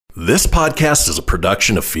This podcast is a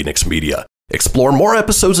production of Phoenix Media. Explore more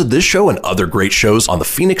episodes of this show and other great shows on the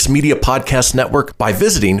Phoenix Media Podcast Network by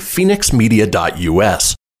visiting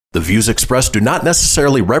phoenixmedia.us. The views expressed do not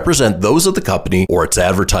necessarily represent those of the company or its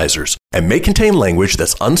advertisers and may contain language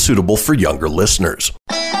that's unsuitable for younger listeners.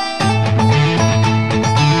 Laugh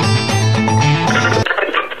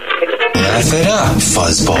it up,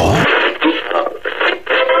 fuzzball.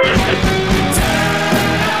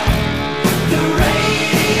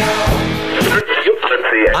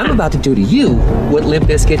 I'm about to do to you what Limp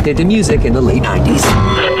Bizkit did to music in the late 90s.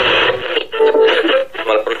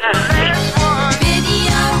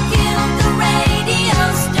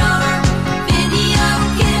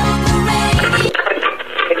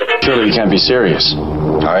 Surely you can't be serious.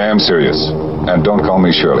 I am serious. And don't call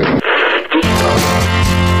me Shirley. Here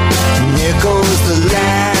goes the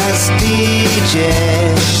last DJ.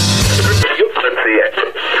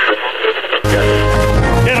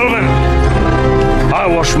 Gentlemen, I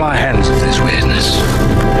wash my hands of this weirdness.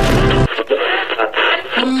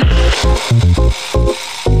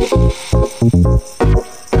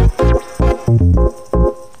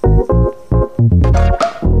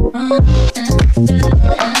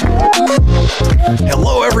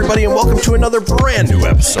 Hello, everybody, and welcome to another brand new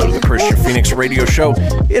episode of the Christian Phoenix Radio Show.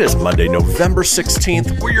 It is Monday, November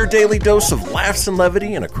 16th. We're your daily dose of laughs and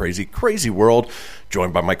levity in a crazy, crazy world.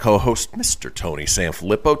 Joined by my co-host, Mr. Tony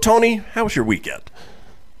Sanfilippo. Tony, how was your weekend?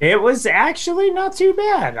 It was actually not too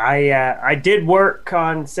bad. I did work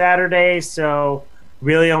on Saturday, so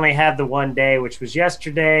really only had the one day, which was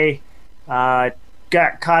yesterday.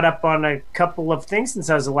 Got caught up on a couple of things since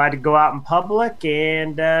I was allowed to go out in public,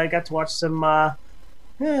 and got to watch some. I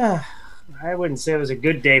wouldn't say it was a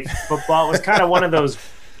good day for football. It was kind of one of those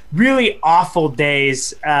really awful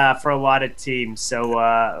days for a lot of teams. So,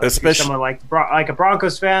 especially someone like a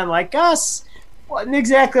Broncos fan like us, wasn't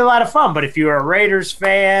exactly a lot of fun. But if you were a Raiders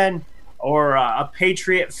fan or a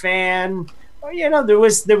Patriot fan, well, there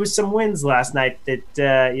was some wins last night that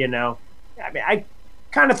I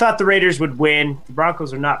kind of thought the Raiders would win. The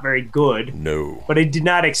Broncos are not very good. No. But I did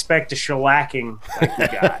not expect a shellacking like we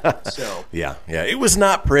got. So Yeah. It was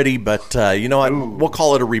not pretty, but you know what? We'll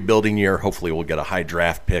call it a rebuilding year. Hopefully we'll get a high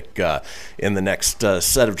draft pick in the next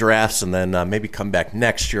set of drafts, and then maybe come back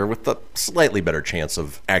next year with a slightly better chance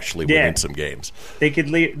of actually winning some games. They could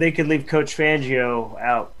leave Coach Fangio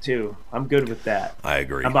out too. I'm good with that. I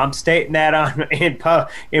agree. I'm stating that in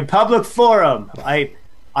public forum.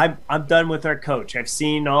 I'm done with our coach. I've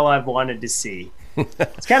seen all I've wanted to see.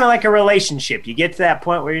 It's kind of like a relationship. You get to that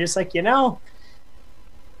point where you're just like,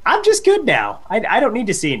 I'm just good now. I don't need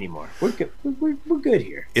to see anymore. We're good. We're good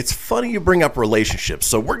here. It's funny you bring up relationships.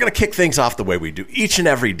 So we're going to kick things off the way we do each and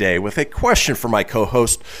every day with a question for my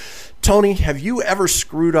co-host. Tony, have you ever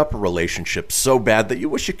screwed up a relationship so bad that you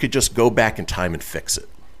wish you could just go back in time and fix it?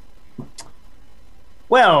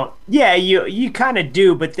 Well, yeah, you kind of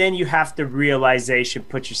do, but then you have to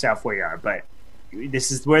put yourself where you are. But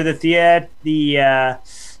this is where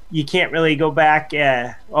you can't really go back.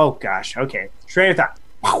 Oh gosh, okay. Train of thought.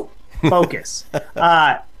 Focus.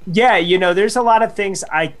 There's a lot of things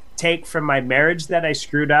I take from my marriage that I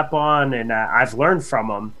screwed up on, and I've learned from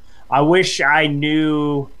them. I wish I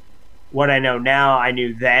knew what I know now. I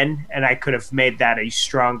knew then, and I could have made that a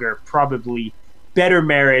stronger, probably better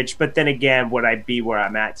marriage. But then again, would I be where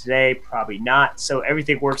I'm at today? Probably not. So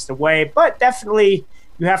everything works the way, but definitely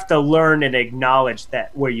you have to learn and acknowledge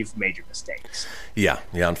that where you've made your mistakes. Yeah.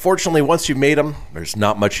 Unfortunately, once you've made them, there's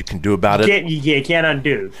not much you can do about it. You can't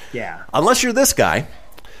undo. Yeah. Unless you're this guy.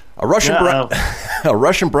 A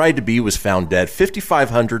Russian bride-to-be was found dead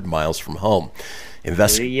 5,500 miles from home.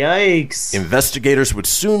 Yikes. Investigators would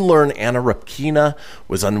soon learn Anna Repkina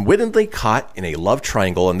was unwittingly caught in a love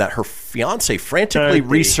triangle and that her fiancé frantically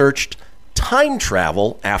researched time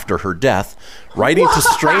travel after her death, writing to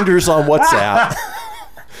strangers on WhatsApp.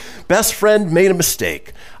 Best friend made a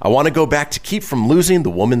mistake. I want to go back to keep from losing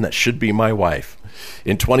the woman that should be my wife.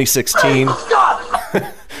 In 2016...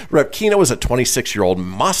 Repkina was a 26-year-old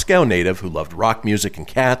Moscow native who loved rock music and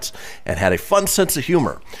cats and had a fun sense of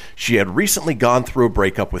humor. She had recently gone through a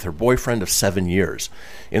breakup with her boyfriend of 7 years.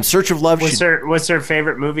 In search of love, what's her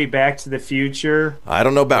favorite movie? Back to the Future? I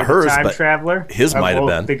don't know about hers, Time but Traveler? His might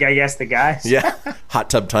have been. I guess the guys. Yeah, Hot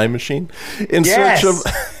Tub Time Machine. In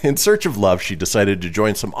search of love, she decided to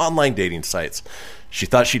join some online dating sites. She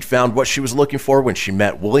thought she'd found what she was looking for when she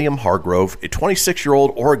met William Hargrove, a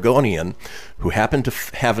 26-year-old Oregonian who happened to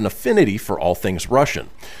have an affinity for all things Russian.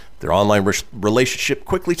 Their online relationship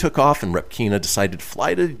quickly took off, and Repkina decided to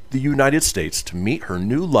fly to the United States to meet her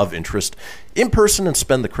new love interest in person and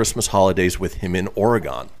spend the Christmas holidays with him in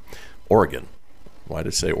Oregon. Why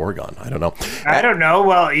did it say Oregon? I don't know. I don't know.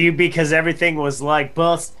 Well, because everything was like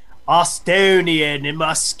both Austonian and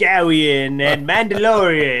Moscowian and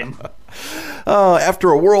Mandalorian. After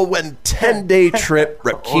a whirlwind 10-day trip,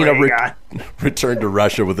 Repkina returned to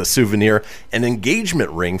Russia with a souvenir, an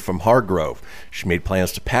engagement ring from Hargrove. She made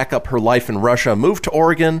plans to pack up her life in Russia, move to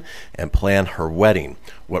Oregon, and plan her wedding.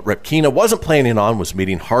 What Repkina wasn't planning on was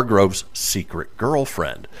meeting Hargrove's secret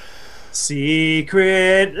girlfriend.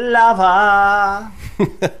 Secret lover.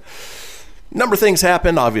 Number of things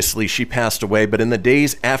happened. Obviously, she passed away, but in the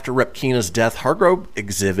days after Repkina's death, Hargrove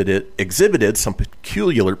exhibited some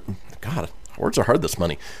peculiar... God, words are hard this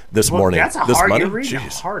morning. That's a this hard, morning? you're reading a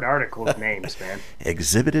hard article with names, man.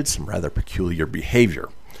 Exhibited some rather peculiar behavior.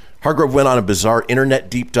 Hargrove went on a bizarre internet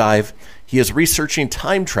deep dive. He is researching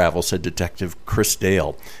time travel, said Detective Chris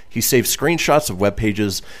Dale. He saved screenshots of web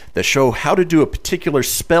pages that show how to do a particular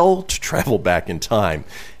spell to travel back in time.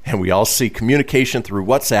 And we all see communication through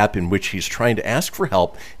WhatsApp in which he's trying to ask for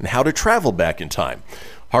help in how to travel back in time.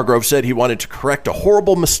 Hargrove said he wanted to correct a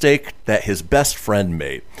horrible mistake that his best friend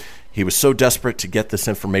made. He was so desperate to get this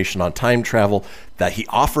information on time travel that he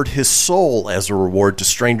offered his soul as a reward to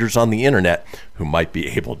strangers on the internet who might be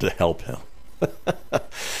able to help him.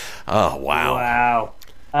 Oh, wow. Wow.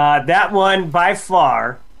 That one, by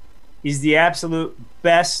far, is the absolute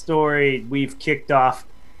best story we've kicked off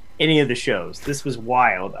any of the shows. This was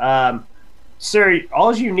wild. Sir,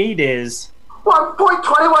 all you need is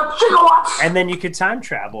 1.21 gigawatts. And then you could time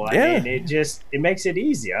travel. I mean, it makes it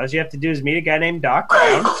easy. All you have to do is meet a guy named Doc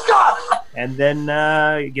Praise Brown, God. and then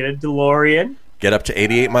you get a DeLorean. Get up to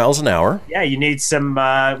 88 miles an hour. Yeah, you need some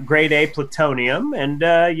grade A plutonium, and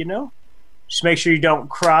just make sure you don't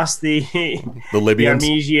cross the Libyans.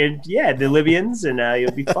 The Libyans, and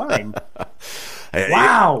you'll be fine.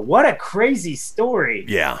 Wow, what a crazy story.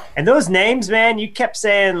 Yeah. And those names, man, you kept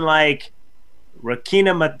saying like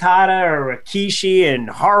Rakina Matata or Rikishi and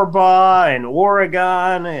Harbaugh and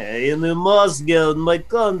Oregon and in Moscow in my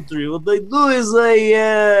country. What I do is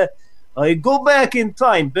I go back in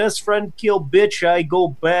time. Best friend kill bitch. I go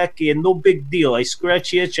back and no big deal. I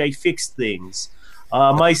scratch itch. I fix things.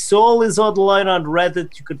 My soul is on the line on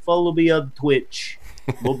Reddit. You can follow me on Twitch.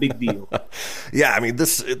 No big deal. Yeah, I mean,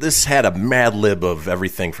 this had a mad lib of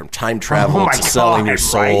everything from time travel to selling your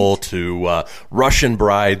soul to Russian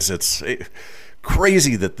brides. It's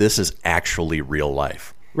crazy that this is actually real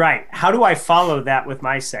life. Right. How do I follow that with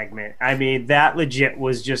my segment? I mean, that legit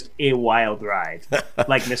was just a wild ride,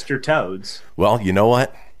 like Mr. Toad's. Well, you know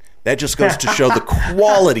what? That just goes to show the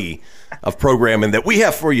quality of programming that we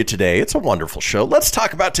have for you today. It's a wonderful show. Let's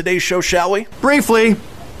talk about today's show, shall we? Briefly,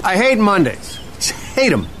 I hate Mondays. Just hate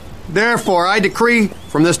them. Therefore, I decree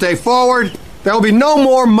from this day forward, there will be no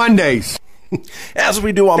more Mondays. As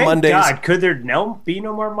we do on Mondays. God, could there be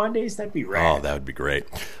no more Mondays? That'd be rad. Oh, that would be great.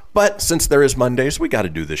 But since there is Mondays, we got to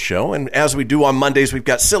do this show. And as we do on Mondays, we've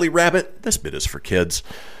got Silly Rabbit. This bit is for kids.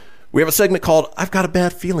 We have a segment called I've Got a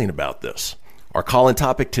Bad Feeling About This. Our call-in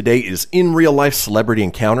topic today is in real-life celebrity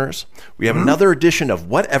encounters. We have another edition of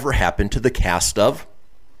Whatever Happened to the Cast of...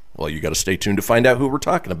 Well, you got to stay tuned to find out who we're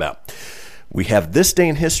talking about. We have This Day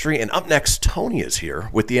in History, and up next, Tony is here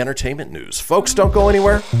with the entertainment news. Folks, don't go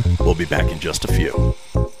anywhere. We'll be back in just a few.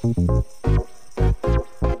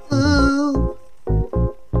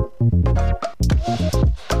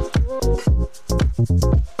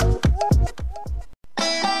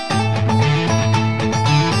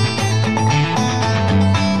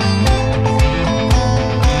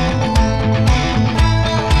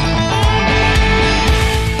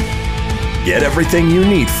 Get everything you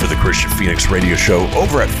need for the Christian Phoenix Radio Show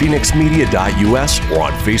over at phoenixmedia.us or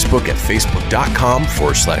on Facebook at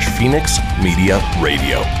facebook.com/Phoenix Media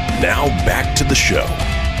Radio. Now back to the show.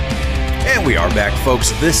 And we are back,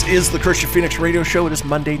 folks. This is the Christian Phoenix Radio Show. It is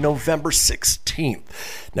Monday, November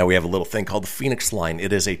 16th. Now we have a little thing called the Phoenix Line.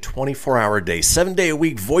 It is a 24-hour-a-day,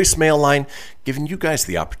 7-day-a-week voicemail line giving you guys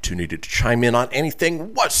the opportunity to chime in on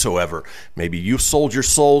anything whatsoever. Maybe you sold your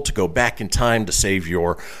soul to go back in time to save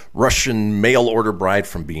your Russian mail-order bride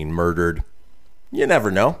from being murdered. You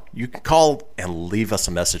never know. You can call and leave us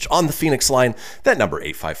a message on the Phoenix Line. That number,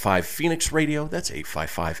 855-PHOENIX-RADIO. That's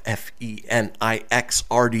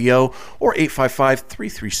 855-FENIX-RDO or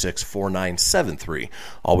 855-336-4973.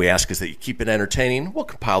 All we ask is that you keep it entertaining. We'll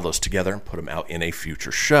compile those together and put them out in a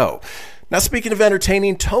future show. Now, speaking of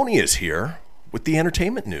entertaining, Tony is here with the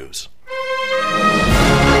entertainment news.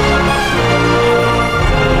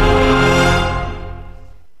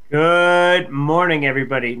 Good morning,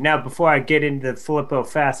 everybody. Now, before I get into the Filippo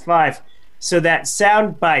Fast Five, so that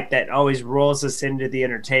sound bite that always rolls us into the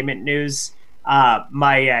entertainment news,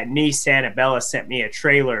 My niece Annabella sent me a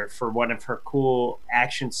trailer for one of her cool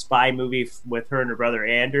action spy movie with her and her brother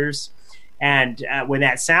Anders. And when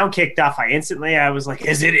that sound kicked off, I was like,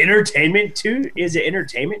 "Is it entertainment too? Is it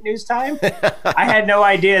entertainment news time?" I had no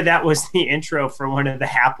idea that was the intro for one of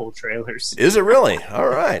the Apple trailers. Is it really? All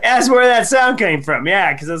right. That's where that sound came from.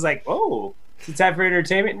 Yeah, because I was like, "Oh, it's time for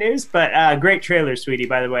entertainment news." But great trailer, sweetie.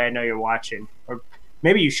 By the way, I know you're watching, or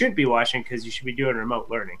maybe you should be watching because you should be doing remote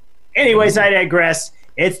learning. Anyways, I digress.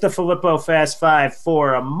 It's the Filippo Fast 5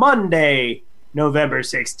 for a Monday, November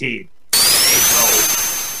 16th.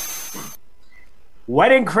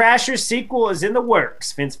 Wedding Crashers sequel is in the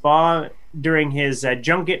works. Vince Vaughn, during his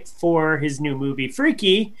junket for his new movie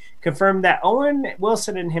Freaky, confirmed that Owen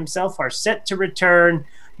Wilson and himself are set to return.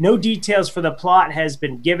 No details for the plot has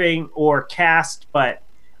been given or cast, but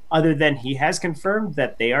other than he has confirmed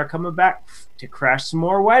that they are coming back to crash some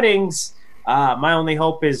more weddings. My only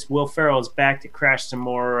hope is Will Ferrell is back to crash some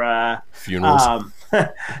more funerals.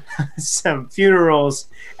 Some funerals.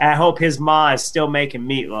 And I hope his ma is still making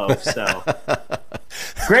meatloaf. So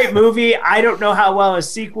great movie. I don't know how well a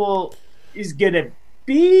sequel is gonna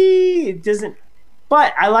be. It doesn't,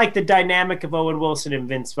 but I like the dynamic of Owen Wilson and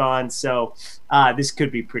Vince Vaughn. So this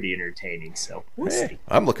could be pretty entertaining. So we'll see.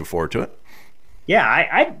 I'm looking forward to it.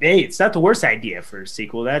 Yeah, hey, it's not the worst idea for a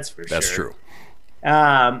sequel. That's for sure. That's true.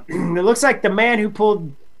 It looks like the man who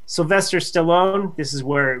pulled Sylvester Stallone. This is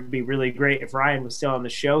where it would be really great if Ryan was still on the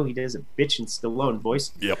show. He does a bitchin' Stallone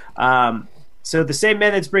voice. Yep. So the same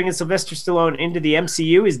man that's bringing Sylvester Stallone into the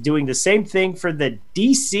MCU is doing the same thing for the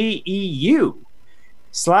DCEU.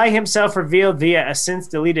 Sly himself revealed via a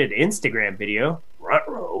since-deleted Instagram video,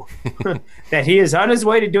 ruh-roh, that he is on his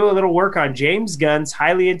way to do a little work on James Gunn's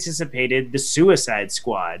highly anticipated The Suicide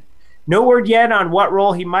Squad. No word yet on what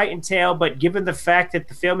role he might entail, but given the fact that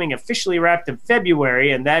the filming officially wrapped in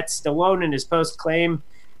February and that Stallone in his post claim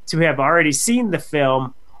to have already seen the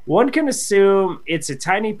film, one can assume it's a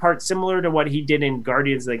tiny part similar to what he did in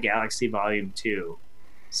Guardians of the Galaxy Volume 2.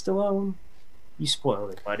 Stallone, you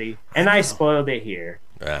spoiled it, buddy. And I spoiled it here.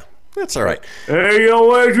 Yeah, that's all right. Hey, yo,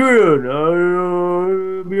 what's good?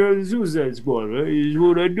 Be on the Suicide Squad. Right? This is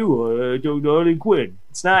what I do. I talk to Harley Quinn.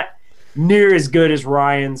 It's not near as good as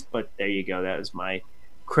Ryan's, but there you go. That was my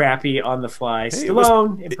crappy on-the-fly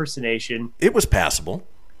Stallone impersonation. It was passable.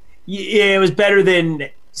 Yeah, it was better than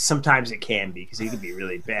sometimes it can be, because he can be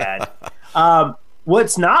really bad.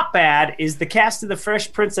 What's not bad is the cast of The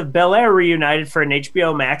Fresh Prince of Bel-Air reunited for an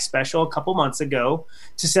HBO Max special a couple months ago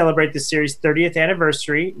to celebrate the series' 30th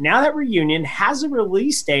anniversary. Now that reunion has a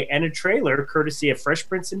release date and a trailer courtesy of Fresh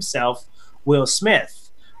Prince himself, Will Smith.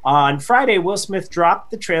 On Friday, Will Smith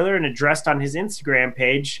dropped the trailer and addressed on his Instagram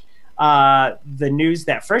page the news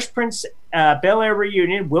that Fresh Prince Bel-Air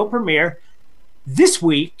reunion will premiere this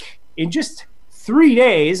week in just 3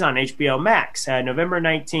 days on HBO Max, November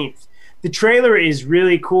 19th. The trailer is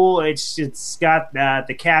really cool. It's got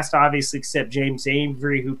the cast, obviously, except James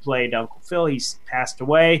Avery, who played Uncle Phil. He's passed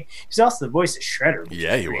away. He's also the voice of Shredder.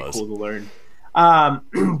 Yeah, he was. Cool to learn.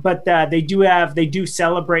 But they do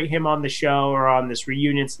celebrate him on the show or on this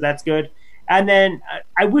reunion, so that's good. And then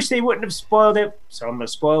I wish they wouldn't have spoiled it, so I'm going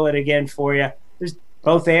to spoil it again for you. There's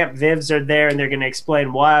both Aunt Vivs are there, and they're going to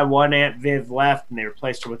explain why one Aunt Viv left and they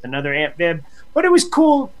replaced her with another Aunt Viv. But it was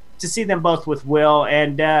cool to see them both with Will,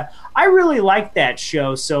 and I really liked that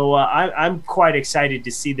show, so I'm quite excited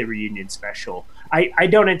to see the reunion special. I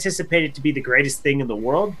don't anticipate it to be the greatest thing in the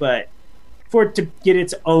world, but for it to get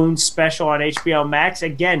its own special on HBO Max,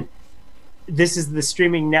 again, this is the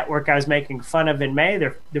streaming network I was making fun of in May.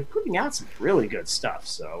 They're putting out some really good stuff.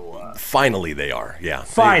 So finally, they are. Yeah.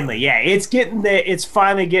 Finally, yeah. It's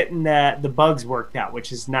finally getting the bugs worked out,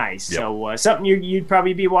 which is nice. Yep. So something you'd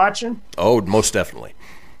probably be watching. Oh, most definitely.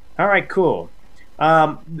 All right, cool.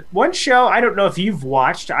 One show I don't know if you've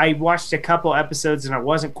watched. I watched a couple episodes and I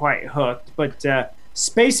wasn't quite hooked, but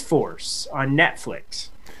Space Force on Netflix.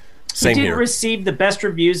 Same it didn't here. receive the best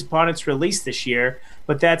reviews upon its release this year,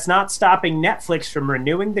 but that's not stopping Netflix from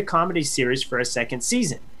renewing the comedy series for a second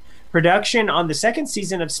season. Production on the second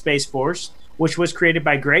season of Space Force, which was created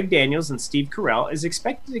by Greg Daniels and Steve Carell, is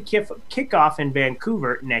expected to kick off in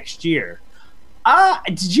Vancouver next year.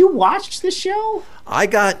 Did you watch the show? I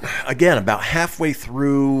got, again, about halfway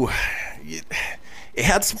through. It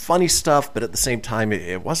had some funny stuff, but at the same time,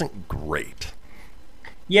 it wasn't great.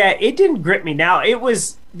 Yeah, it didn't grip me. Now,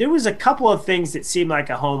 there was a couple of things that seemed like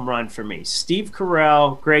a home run for me. Steve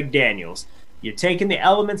Carell, Greg Daniels. You're taking the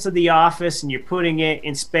elements of The Office and you're putting it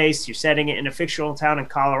in space. You're setting it in a fictional town in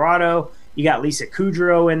Colorado. You got Lisa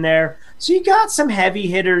Kudrow in there. So you got some heavy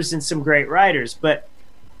hitters and some great writers. But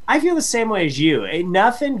I feel the same way as you.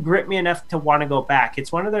 Nothing gripped me enough to want to go back.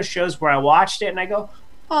 It's one of those shows where I watched it and I go,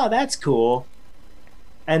 oh, that's cool.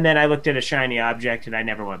 And then I looked at a shiny object and I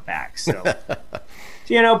never went back. So,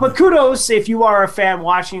 but kudos if you are a fan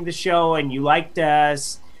watching the show and you liked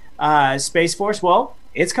Space Force. Well,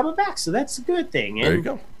 it's coming back, so that's a good thing. And there you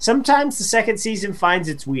go. Sometimes the second season finds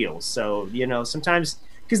its wheels. So, sometimes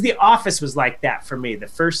because The Office was like that for me. The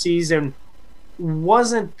first season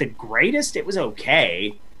wasn't the greatest. It was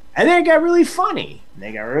okay. And then it got really funny. And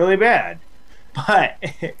they got really bad. But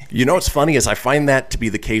what's funny is I find that to be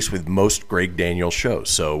the case with most Greg Daniels shows.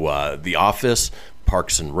 So The Office,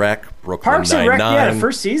 Parks and Rec, Brooklyn Nine-Nine. Yeah, the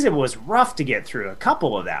first season was rough to get through. A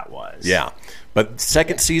couple of that was. Yeah. But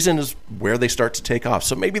second season is where they start to take off.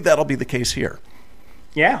 So maybe that'll be the case here.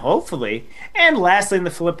 Yeah, hopefully. And lastly, in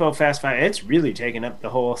the Filippo Fast Five, it's really taken up the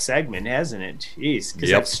whole segment, hasn't it? Jeez,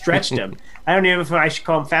 because I've stretched them. I don't even know if I should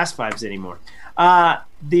call them Fast Fives anymore.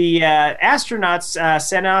 The astronauts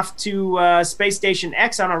sent off to Space Station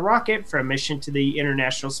X on a rocket for a mission to the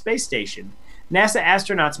International Space Station. NASA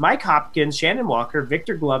astronauts Mike Hopkins, Shannon Walker,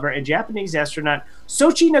 Victor Glover, and Japanese astronaut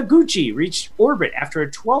Soichi Noguchi reached orbit after a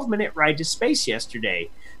 12-minute ride to space yesterday.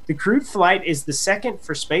 The crewed flight is the second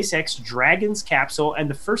for SpaceX Dragon's capsule and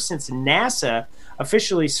the first since NASA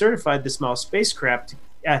officially certified the small spacecraft.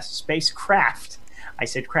 I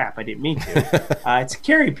said crap. I didn't mean to. To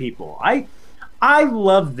carry people. I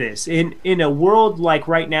love this in a world like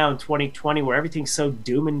right now in 2020 where everything's so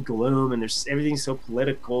doom and gloom and everything's so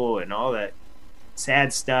political and all that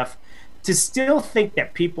sad stuff. To still think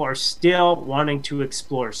that people are still wanting to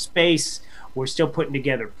explore space, we're still putting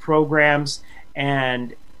together programs,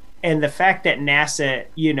 and the fact that NASA,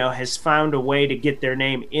 has found a way to get their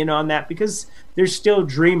name in on that because there's still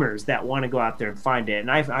dreamers that want to go out there and find it,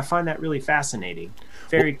 and I find that really fascinating.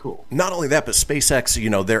 Very cool. Not only that, but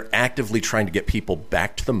SpaceX, they're actively trying to get people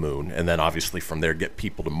back to the moon, and then obviously from there get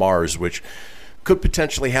people to Mars, which could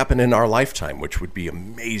potentially happen in our lifetime, which would be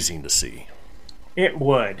amazing to see. It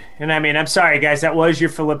would. And I mean, I'm sorry, guys, that was your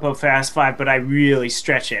Filippo Fast Five, but I really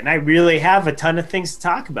stretch it. And I really have a ton of things to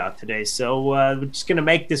talk about today. So we're just going to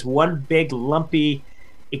make this one big, lumpy,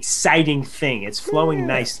 exciting thing. It's flowing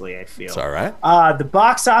nicely, I feel. It's all right. The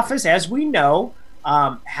box office, as we know,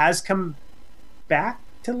 has come back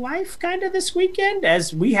to life kind of this weekend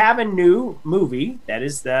as we have a new movie that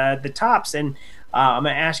is the Tops. And I'm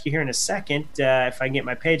going to ask you here in a second if I can get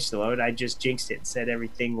my page to load. I just jinxed it and said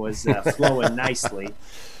everything was flowing nicely.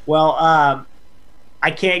 Well,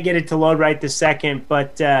 I can't get it to load right this second,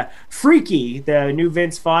 but Freaky, the new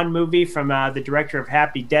Vince Vaughn movie from the director of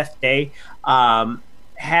Happy Death Day,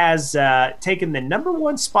 has taken the number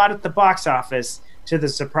one spot at the box office to the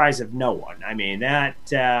surprise of no one. I mean, that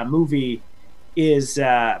movie is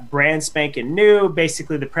brand spanking new.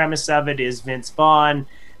 Basically, the premise of it is Vince Vaughn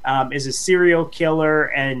is a serial killer,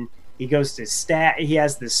 and he goes to he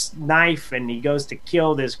has this knife, and he goes to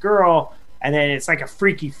kill this girl, and then it's like a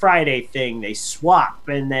Freaky Friday thing. They swap,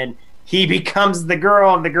 and then he becomes the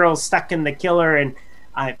girl, and the girl's stuck in the killer, and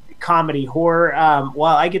comedy horror.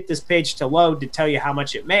 While I get this page to load to tell you how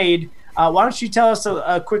much it made, why don't you tell us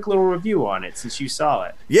a quick little review on it since you saw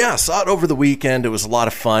it? Yeah, I saw it over the weekend. It was a lot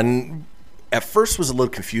of fun. At first was a little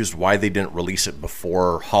confused why they didn't release it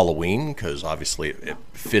before Halloween, because obviously it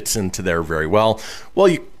fits into there very well. Well,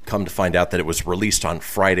 you come to find out that it was released on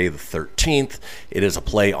Friday the 13th. It is a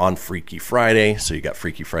play on Freaky Friday, so you got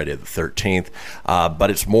Freaky Friday the 13th. But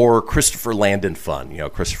it's more Christopher Landon fun.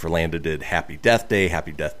 Christopher Landon did Happy Death Day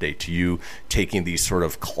to You, taking these sort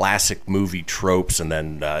of classic movie tropes and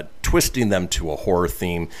then twisting them to a horror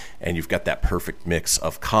theme. And you've got that perfect mix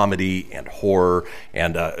of comedy and horror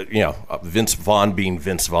and, Vince Vaughn being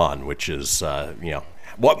Vince Vaughn, which is,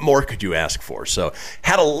 what more could you ask for? So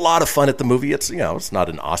had a lot of fun at the movie. It's, it's not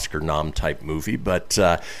an Oscar nom type movie, but,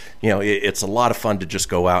 it's a lot of fun to just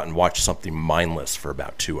go out and watch something mindless for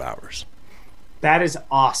about 2 hours. That is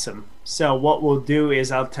awesome. So what we'll do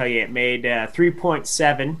is I'll tell you it made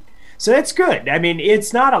 3.7. So that's good. I mean,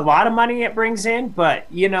 it's not a lot of money it brings in, but,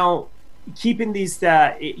 keeping these,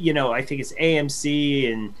 I think it's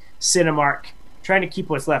AMC and Cinemark, trying to keep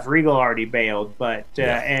what's left. Regal already bailed, but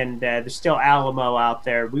and there's still Alamo out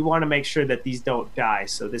there. We want to make sure that these don't die,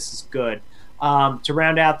 so this is good. To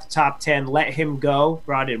round out the top 10, Let Him Go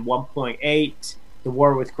brought in 1.8. The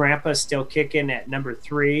War with Grandpa still kicking at number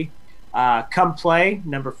 3. Come Play,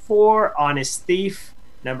 number 4. Honest Thief,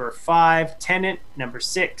 number 5. Tenet, number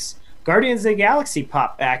 6. Guardians of the Galaxy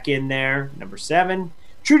popped back in there, number 7.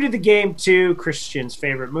 True to the Game 2, Christian's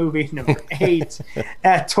favorite movie, number 8.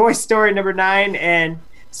 Toy Story, number 9. And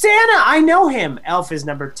Santa, I Know Him, Elf is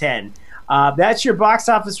number 10. That's your box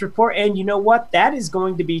office report. And you know what? That is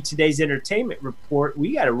going to be today's entertainment report.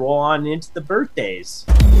 We got to roll on into the birthdays.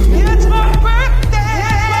 It's my birthday!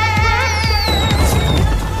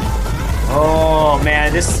 Oh,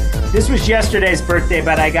 man. This was yesterday's birthday,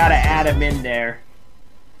 but I got to add him in there.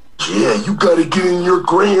 Yeah, you gotta get in your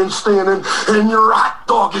grandstanding and your hot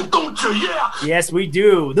dogging, don't you? Yeah. Yes, we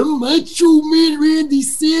do. The Macho Man Randy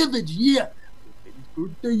Savage. Yeah.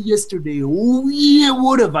 Birthday yesterday. Oh yeah,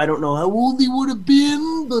 would have. I don't know how old he would have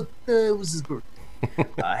been, but it was his birthday.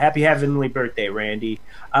 Happy heavenly birthday, Randy.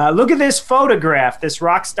 Look at this photograph. This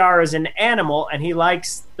rock star is an animal, and he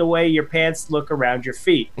likes the way your pants look around your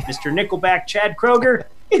feet. Mr. Nickelback Chad Kroeger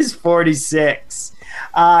is 46.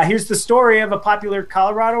 Here's the story of a popular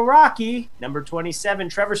Colorado Rocky. Number 27,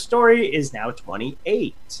 Trevor Story, is now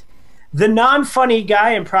 28. The non-funny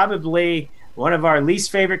guy and probably one of our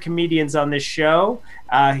least favorite comedians on this show.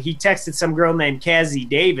 He texted some girl named Cassie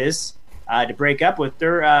Davis to break up with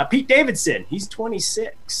her. Pete Davidson, he's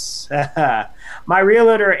 26. My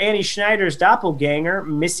realtor Annie Schneider's doppelganger,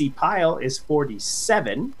 Missy Pyle, is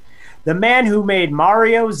 47. The man who made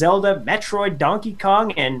Mario, Zelda, Metroid, Donkey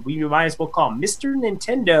Kong, and we might as well call him Mr.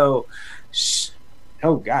 Nintendo, Shigeru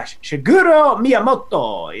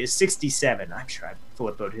Miyamoto, is 67. I'm sure I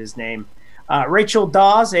flippoed his name. Rachel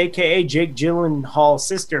Dawes, a.k.a. Jake Gyllenhaal's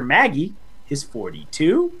sister Maggie, is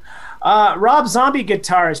 42. Rob Zombie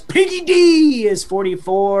guitarist Piggy D is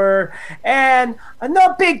 44. And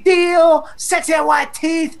no big deal, sexy white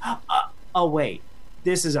teeth. Oh, wait.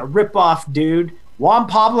 This is a rip-off dude. Juan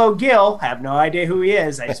Pablo Gil, have no idea who he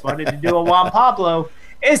is. I just wanted to do a Juan Pablo,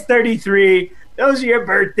 is 33. Those are your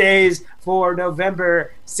birthdays for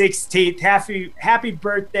November 16th. Happy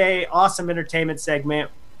birthday. Awesome entertainment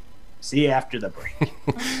segment. See you after the break.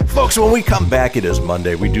 Folks, when we come back, it is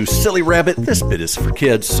Monday. We do Silly Rabbit. This bit is for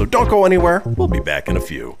kids, so don't go anywhere. We'll be back in a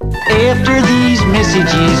few. After these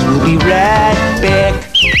messages, we'll be right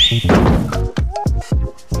back.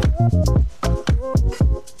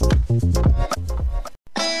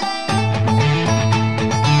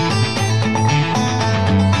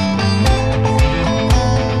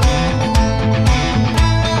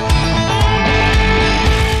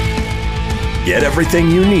 Get everything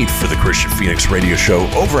you need for the Christian Phoenix Radio Show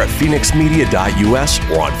over at phoenixmedia.us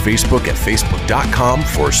or on Facebook at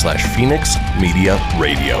facebook.com/Phoenix Media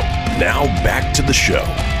Radio. Now back to the show.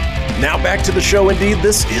 Indeed.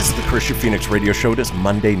 This is the Christian Phoenix Radio Show. It is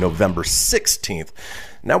Monday, November 16th.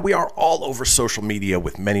 Now, we are all over social media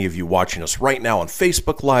with many of you watching us right now on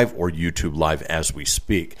Facebook Live or YouTube Live as we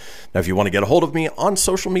speak. Now, if you want to get a hold of me on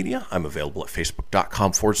social media, I'm available at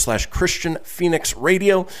facebook.com/Christian Phoenix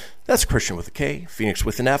Radio. That's Christian with a K, Phoenix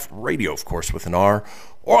with an F, radio, of course, with an R,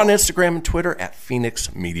 or on Instagram and Twitter at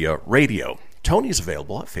Phoenix Media Radio. Tony's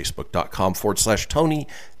available at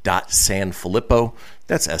facebook.com/Tony.Sanfilippo.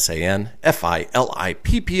 That's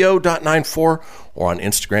SANFILIPPO.94, or on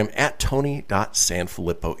Instagram at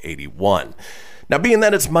Tony.Sanfilippo81. Now, being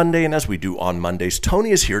that it's Monday, and as we do on Mondays,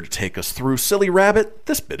 Tony is here to take us through Silly Rabbit.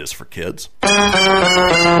 This bit is for kids.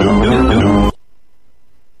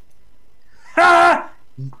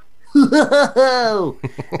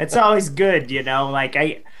 It's always good, you know, like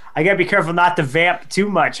I gotta be careful not to vamp too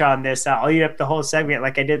much on this. I'll eat up the whole segment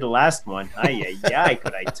like I did the last one. Ay,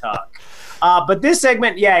 could I talk? But this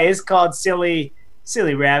segment, is called Silly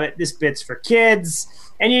Rabbit. This bit's for kids.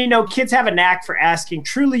 And, you know, kids have a knack for asking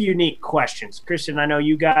truly unique questions. Christian, I know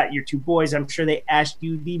you got your two boys. I'm sure they asked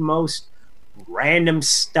you the most random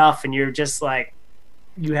stuff, and you're just like,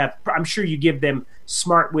 I'm sure you give them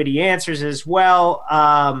smart, witty answers as well.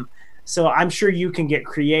 So I'm sure you can get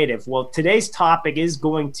creative. Well, today's topic is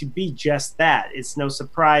going to be just that. It's no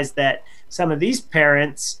surprise that some of these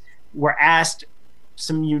parents were asked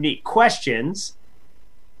some unique questions,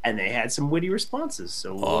 and they had some witty responses.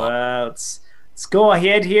 So let's go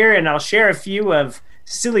ahead here, and I'll share a few of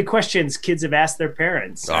silly questions kids have asked their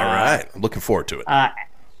parents. All right. I'm looking forward to it.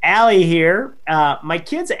 Allie here. My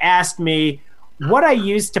kids asked me what I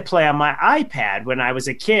used to play on my iPad when I was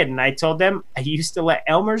a kid, and I told them I used to let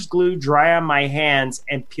Elmer's glue dry on my hands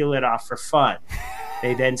and peel it off for fun.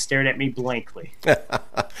 They then stared at me blankly.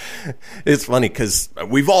 It's funny because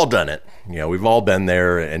we've all done it. You know, we've all been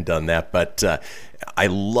there and done that. But I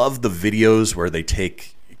love the videos where they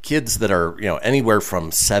take kids that are, you know, anywhere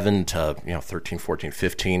from 7 to, 13, 14,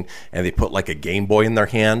 15, and they put like a Game Boy in their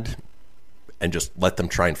hand and just let them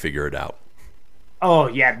try and figure it out. Oh,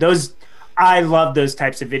 yeah. I love those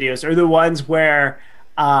types of videos. Or the ones where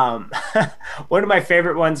one of my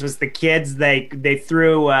favorite ones was the kids, they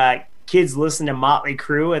threw kids listen to Motley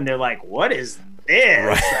Crue, and they're like, what is this?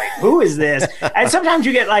 Right. Like, who is this? And sometimes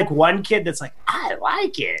you get like one kid that's like, I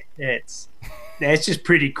like it. It's just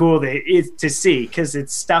pretty cool to see, because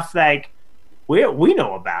it's stuff like we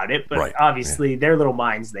know about it, but obviously their little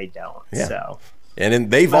minds, they don't. Yeah. So,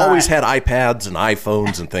 and they've always had iPads and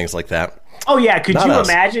iPhones and things like that. Oh yeah, could you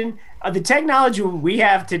imagine the technology we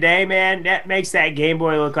have today, man? That makes that Game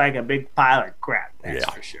Boy look like a big pile of crap. That's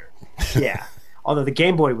for sure. Yeah. Although the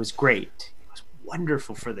Game Boy was great, it was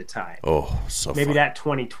wonderful for the time. Oh, so maybe fun. That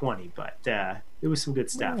 2020, but it was some good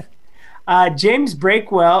stuff. James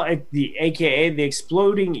Breakwell, aka the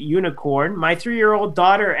Exploding Unicorn. My 3-year-old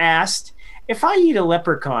daughter asked, "If I eat a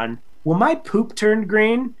leprechaun, will my poop turn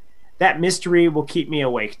green? That mystery will keep me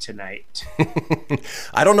awake tonight."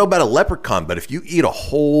 I don't know about a leprechaun, but if you eat a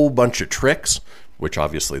whole bunch of tricks, which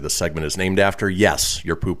obviously the segment is named after, yes,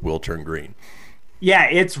 your poop will turn green. Yeah,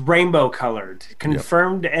 it's rainbow colored.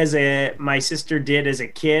 Confirmed as my sister did as a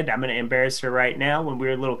kid. I'm going to embarrass her right now. When we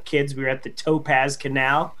were little kids, we were at the Topaz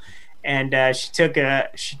Canal, and she took a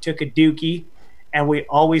dookie, and we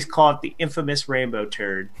always call it the infamous rainbow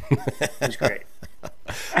turd. It was great.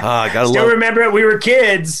 Still remember it. We were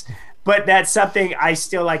kids, but that's something I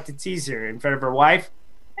still like to tease her in front of her wife.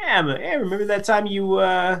 Hey, remember that time you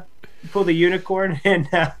pulled a unicorn and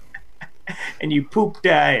you pooped?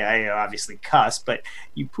 I obviously cussed, but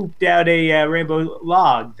you pooped out a rainbow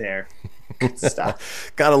log there. Good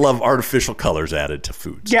stuff. Gotta love artificial colors added to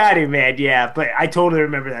foods. Got it, man. Yeah, but I totally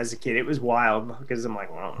remember that as a kid. It was wild because I'm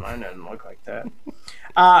like, well, mine doesn't look like that.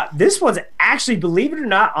 This one's actually, believe it or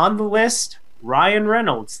not, on the list. Ryan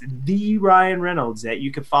Reynolds, the Ryan Reynolds, that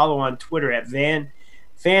you can follow on Twitter at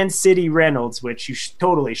Fan City Reynolds, which you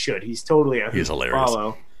totally should. He's totally he's hilarious.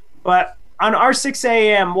 Follow. But on our 6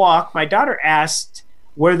 a.m. walk, my daughter asked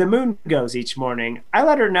where the moon goes each morning. I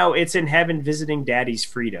let her know it's in heaven visiting Daddy's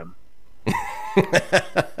freedom.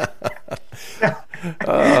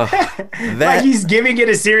 Like he's giving it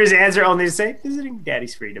a serious answer, only to say visiting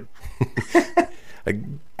Daddy's freedom.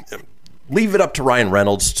 Leave it up to Ryan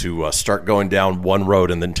Reynolds to start going down one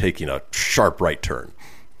road and then taking a sharp right turn.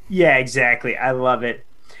 Yeah, exactly. I love it.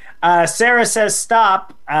 Sarah says,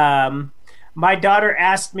 stop. My daughter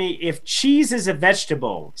asked me if cheese is a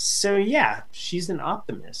vegetable. So, yeah, she's an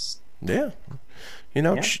optimist. Yeah. You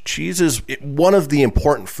know, cheese is one of the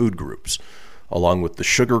important food groups, along with the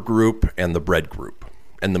sugar group and the bread group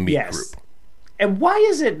and the meat group. And why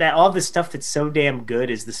is it that all the stuff that's so damn good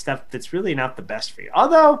is the stuff that's really not the best for you?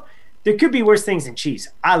 Although there could be worse things than cheese.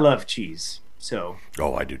 I love cheese. So.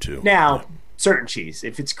 Oh, I do too. Now, certain cheese.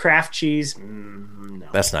 If it's Kraft cheese, no.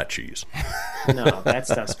 That's not cheese. No, that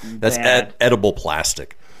stuff's That's edible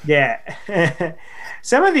plastic. Yeah.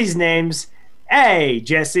 Some of these names. Hey,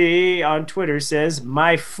 Jesse on Twitter says,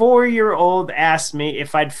 my 4-year-old asked me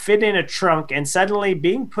if I'd fit in a trunk, and suddenly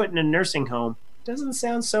being put in a nursing home doesn't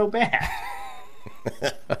sound so bad.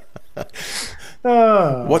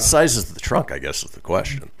 What size is the trunk, I guess, is the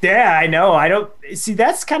question. Yeah, I know. I don't see.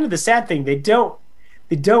 That's kind of the sad thing. They don't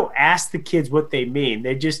ask the kids what they mean.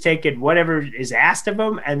 They just take it whatever is asked of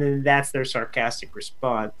them, and then that's their sarcastic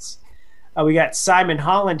response. We got Simon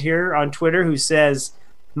Holland here on Twitter who says,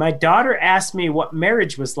 my daughter asked me what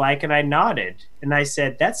marriage was like, and I nodded. And I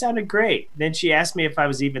said, that sounded great. Then she asked me if I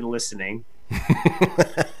was even listening.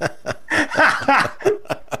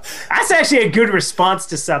 That's actually a good response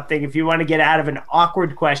to something if you want to get out of an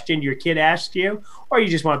awkward question your kid asked you, or you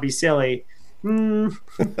just want to be silly.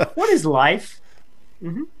 What is life?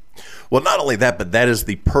 Mm-hmm. Well, not only that, but that is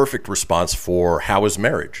the perfect response for how is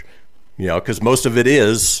marriage? You know, because most of it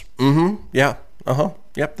is, yeah,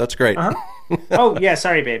 yep, that's great. Oh, yeah,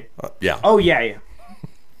 sorry, babe. Yeah. Oh, yeah.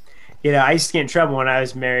 You know, I used to get in trouble when I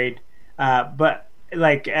was married, but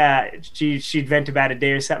like she'd vent about a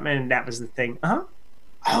day or something, and that was the thing.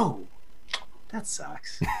 Oh, that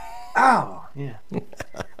sucks. Oh, yeah.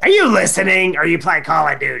 Are you listening, or you play Call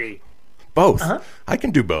of Duty? Both. I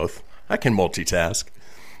can do both. I can multitask.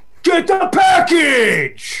 Get the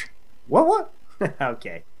package! What?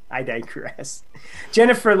 Okay, I digress.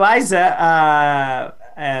 Jennifer Liza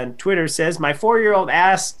on Twitter says, my 4-year-old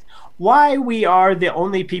asked why we are the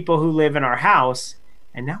only people who live in our house,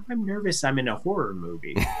 and now I'm nervous I'm in a horror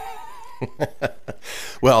movie.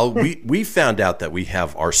 Well, we found out that we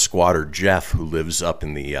have our squatter, Jeff, who lives up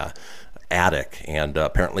in the attic and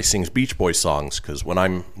apparently sings Beach Boy songs, because when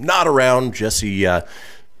I'm not around, Jessie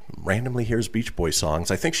randomly hears Beach Boy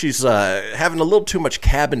songs. I think she's having a little too much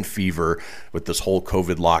cabin fever with this whole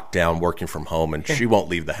COVID lockdown, working from home, and she won't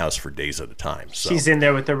leave the house for days at a time. So. She's in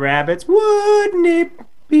there with the rabbits. Wouldn't it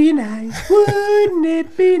be nice? Wouldn't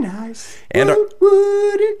it be nice? And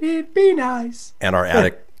wouldn't it be nice? And our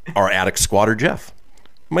attic squatter, Jeff.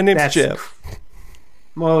 My name's Jeff.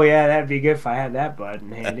 Well, yeah, that'd be good if I had that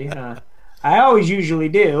button handy. I always usually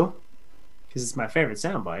do, because it's my favorite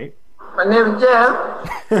soundbite. My name is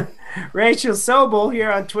Jeff. Rachel Sobel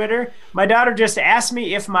here on Twitter. My daughter just asked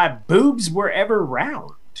me if my boobs were ever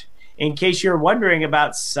round. In case you're wondering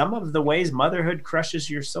about some of the ways motherhood crushes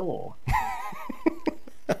your soul.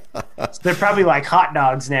 So they're probably like hot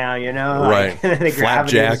dogs now, you know? Right. Like,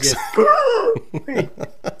 Flapjacks.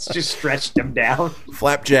 It's just stretched them down.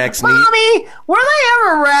 Flapjacks. Mommy, were they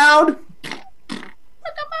ever round?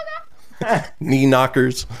 Knee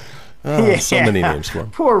knockers. Oh, Yeah. So many names for them.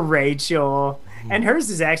 Poor Rachel. And hers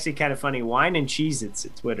is actually kind of funny. Wine and Cheez-Its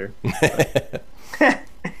at Twitter.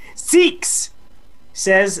 Seeks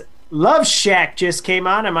says, Love Shack just came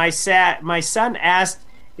on, and my son asked,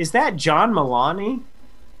 is that John Mulaney?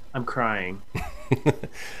 I'm crying.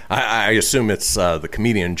 I assume it's the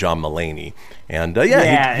comedian John Mulaney. And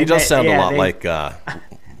he does sound a lot like,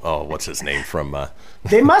 what's his name from...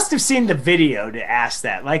 They must have seen the video to ask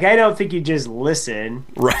that. Like, I don't think you just listen.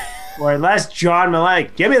 Right. Or unless John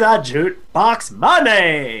Mulaney, give me that jukebox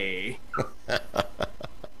money.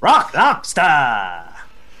 Rock lobster.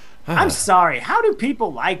 I'm sorry. How do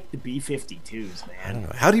people like the B-52s, man? I don't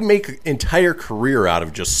know. How do you make an entire career out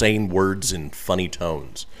of just saying words in funny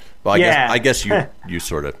tones? Well, I guess you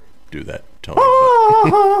sort of do that tone.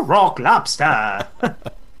 Rock lobster.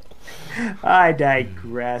 I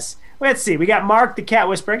digress. Let's see. We got Mark the Cat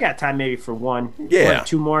Whisperer. I got time maybe for one. Yeah. Or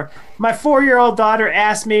two more. My 4-year-old daughter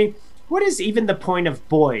asked me, what is even the point of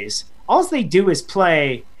boys? All they do is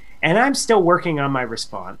play, and I'm still working on my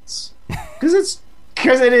response. Because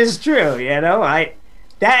it is true, you know?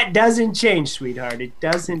 That doesn't change, sweetheart. It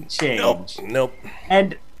doesn't change. Nope.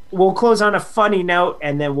 And we'll close on a funny note,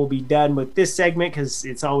 and then we'll be done with this segment because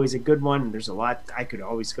it's always a good one. And there's a lot I could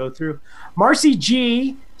always go through. Marcy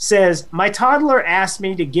G says, my toddler asked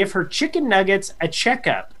me to give her chicken nuggets a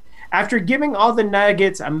checkup. After giving all the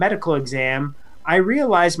nuggets a medical exam, I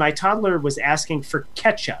realized my toddler was asking for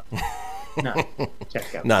ketchup. Not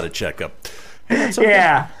checkup. Not a checkup.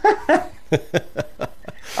 Yeah.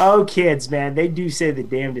 Oh, kids, man, they do say the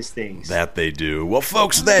damnedest things. That they do. Well,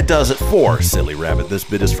 folks, that does it for Silly Rabbit. This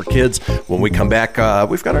bit is for kids. When we come back,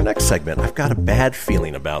 we've got our next segment. I've got a bad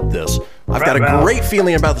feeling about this. I've got a great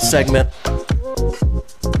feeling about the segment.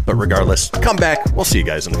 But regardless, come back. We'll see you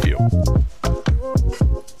guys in a few.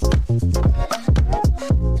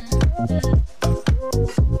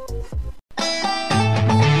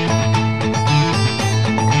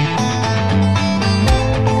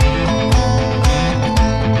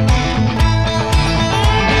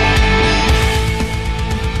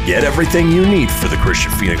 Get everything you need for the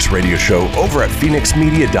Christian Phoenix Radio Show over at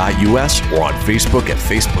phoenixmedia.us or on Facebook at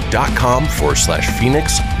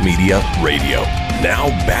facebook.com/Phoenix Media Radio. Now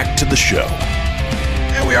back to the show.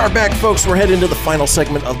 And we are back, folks. We're heading to the final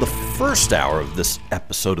segment of the first hour of this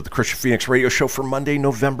episode of the Christian Phoenix Radio Show for Monday,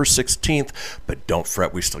 November 16th. But don't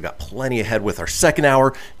fret, we still got plenty ahead with our second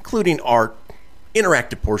hour, including our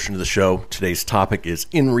interactive portion of the show. Today's topic is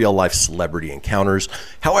in real life celebrity encounters.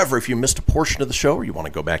 However, if you missed a portion of the show or you want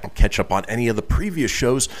to go back and catch up on any of the previous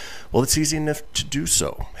shows, well, it's easy enough to do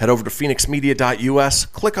so. Head over to phoenixmedia.us,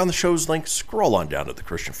 click on the show's link, scroll on down to the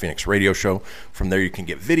Christian Phoenix Radio Show. From there, you can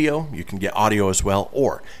get video, you can get audio as well,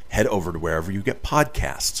 or head over to wherever you get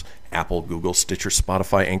podcasts. Apple, Google, Stitcher,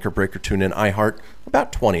 Spotify, Anchor Breaker, TuneIn, iHeart,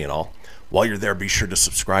 about 20 in all. While you're there, be sure to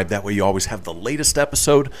subscribe. That way you always have the latest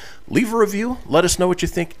episode. Leave a review, let us know what you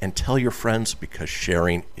think, and tell your friends because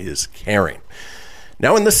sharing is caring.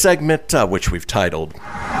 Now in this segment, which we've titled,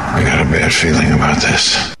 I got a bad feeling about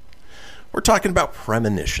this. We're talking about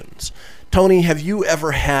premonitions. Tony, have you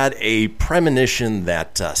ever had a premonition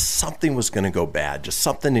that something was going to go bad? Just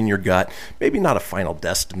something in your gut, maybe not a Final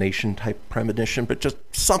Destination type premonition, but just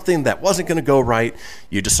something that wasn't going to go right.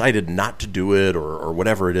 You decided not to do it or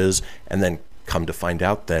whatever it is, and then come to find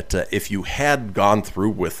out that if you had gone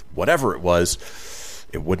through with whatever it was,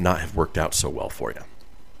 it would not have worked out so well for you.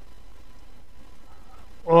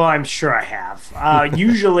 Oh, I'm sure I have.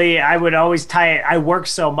 Usually, I would always tie it. I work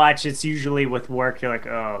so much, it's usually with work. You're like,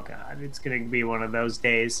 oh, God, it's going to be one of those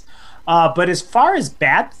days. But as far as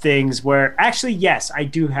bad things where, actually, yes, I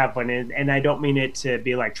do have one, and I don't mean it to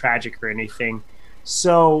be like tragic or anything.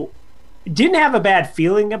 So, didn't have a bad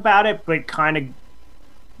feeling about it, but kind of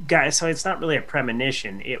got, so it's not really a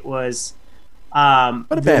premonition. It was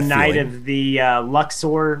the night of the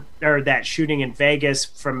Luxor, or that shooting in Vegas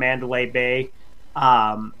from Mandalay Bay.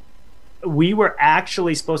 We were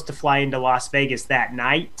actually supposed to fly into Las Vegas that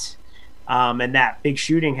night, and that big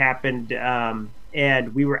shooting happened,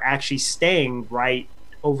 and we were actually staying right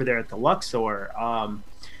over there at the Luxor,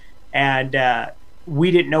 and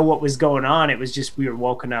we didn't know what was going on. It was just we were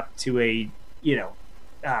woken up to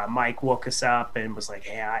Mike woke us up and was like,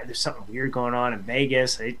 hey, there's something weird going on in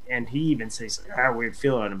Vegas. And he even says, I have a weird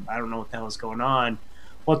feeling. I don't know what the hell is going on.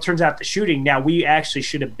 Well, it turns out the shooting. Now, we actually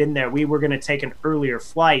should have been there. We were going to take an earlier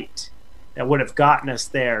flight that would have gotten us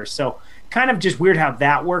there. So kind of just weird how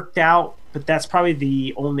that worked out. But that's probably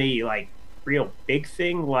the only, like, real big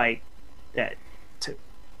thing, like, that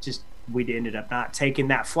we ended up not taking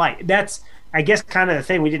that flight. That's, I guess, kind of the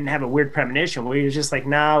thing. We didn't have a weird premonition. We were just like,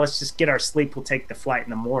 nah, let's just get our sleep. We'll take the flight in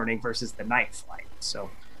the morning versus the night flight.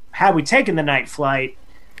 So had we taken the night flight,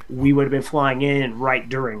 we would have been flying in right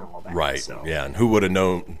during all that. Right, so. Yeah, and who would have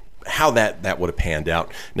known how that would have panned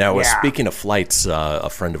out. Now, speaking of flights, a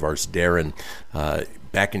friend of ours, Darren,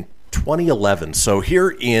 back in 2011, so here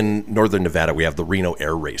in Northern Nevada, we have the Reno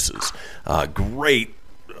Air Races. Great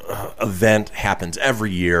event, happens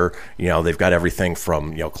every year. They've got everything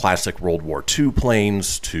from classic World War II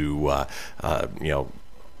planes to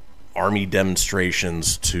Army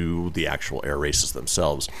demonstrations to the actual air races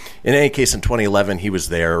themselves. In any case, in 2011, he was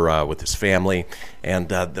there with his family, and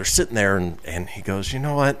they're sitting there, and he goes, you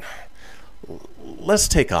know what? Let's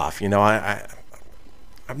take off. I'm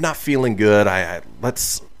not feeling good.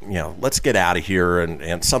 Let's get out of here,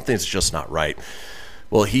 and something's just not right.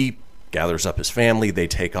 Well, he gathers up his family. They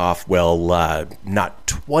take off. Well, not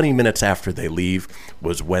 20 minutes after they leave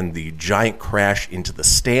was when the giant crash into the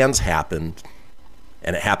stands happened,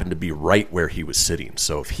 and it happened to be right where he was sitting.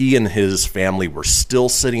 So if he and his family were still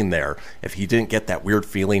sitting there, if he didn't get that weird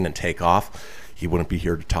feeling and take off, he wouldn't be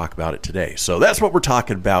here to talk about it today. So that's what we're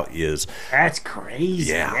talking about. That's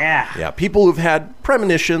crazy. Yeah. People who've had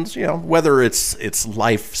premonitions, whether it's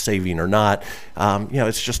life-saving or not,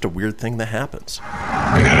 it's just a weird thing that happens.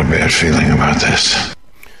 I got a bad feeling about this.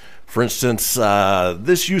 For instance,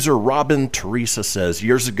 this user, Robin Teresa, says,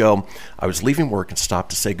 years ago, I was leaving work and stopped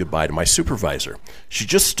to say goodbye to my supervisor. She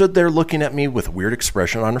just stood there looking at me with a weird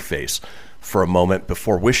expression on her face for a moment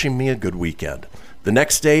before wishing me a good weekend. The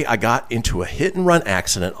next day, I got into a hit-and-run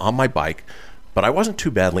accident on my bike, but I wasn't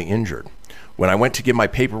too badly injured. When I went to give my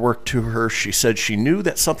paperwork to her, she said she knew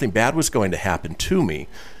that something bad was going to happen to me.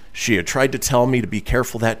 She had tried to tell me to be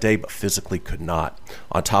careful that day, but physically could not.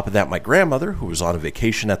 On top of that, my grandmother, who was on a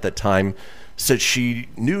vacation at that time, said she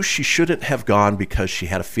knew she shouldn't have gone because she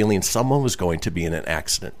had a feeling someone was going to be in an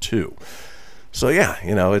accident too. So yeah,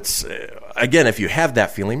 it's, again, if you have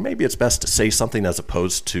that feeling, maybe it's best to say something as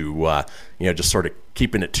opposed to, just sort of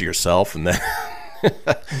keeping it to yourself and then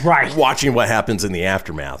right. watching what happens in the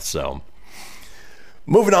aftermath. So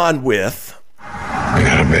moving on with... I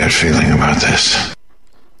got a bad feeling about this.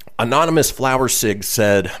 Anonymous Flower Sig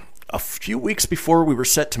said, a few weeks before we were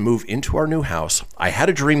set to move into our new house, I had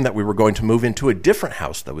a dream that we were going to move into a different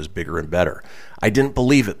house that was bigger and better. I didn't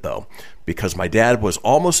believe it, though, because my dad was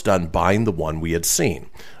almost done buying the one we had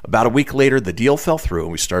seen. About a week later, the deal fell through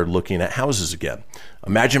and we started looking at houses again.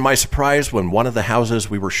 Imagine my surprise when one of the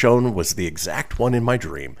houses we were shown was the exact one in my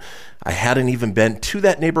dream. I hadn't even been to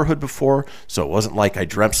that neighborhood before, so it wasn't like I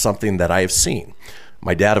dreamt something that I have seen.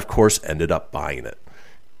 My dad, of course, ended up buying it.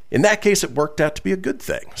 In that case, it worked out to be a good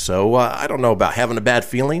thing. So I don't know about having a bad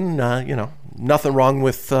feeling. Nothing wrong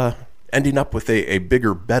with ending up with a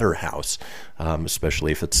bigger, better house,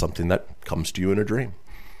 especially if it's something that comes to you in a dream.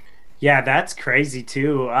 Yeah, that's crazy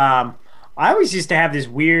too. I always used to have this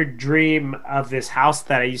weird dream of this house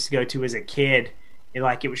that I used to go to as a kid. It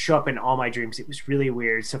would show up in all my dreams. It was really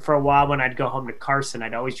weird. So for a while when I'd go home to Carson,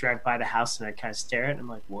 I'd always drive by the house and I'd kind of stare at it. And I'm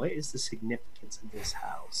like, what is the significance of this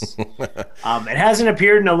house? It hasn't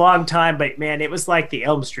appeared in a long time, but man, it was like the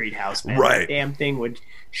Elm Street house, man. Right. That damn thing would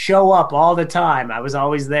show up all the time. I was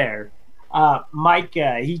always there. Mike,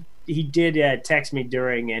 he did text me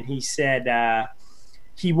during, and he said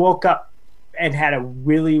he woke up and had a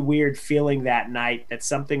really weird feeling that night that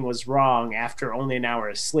something was wrong after only an hour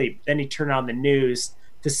of sleep. Then he turned on the news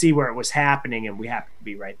to see where it was happening, and we happened to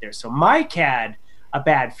be right there. So Mike had a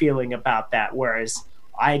bad feeling about that, whereas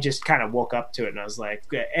I just kind of woke up to it, and I was like,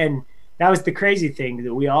 and that was the crazy thing,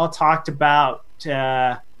 that we all talked about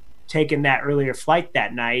taking that earlier flight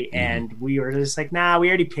that night, and we were just like, nah, we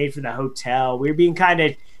already paid for the hotel. We were being kind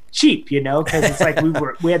of cheap, because it's like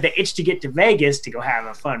we had the itch to get to Vegas to go have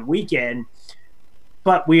a fun weekend,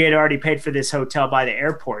 but we had already paid for this hotel by the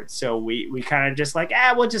airport, so we kind of just like,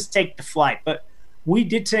 we'll just take the flight. But we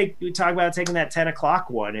talked about taking that 10 o'clock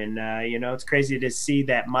one, and it's crazy to see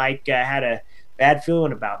that Mike had a bad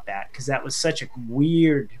feeling about that, because that was such a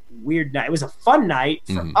weird night. It was a fun night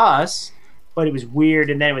for us, but it was weird,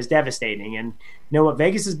 and then it was devastating. And you know what?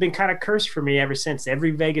 Vegas has been kind of cursed for me ever since.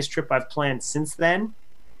 Every Vegas trip I've planned since then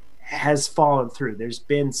has fallen through. There's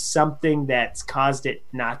been something that's caused it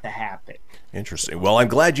not to happen. Interesting. Well, I'm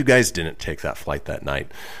glad you guys didn't take that flight that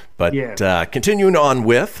night. But continuing on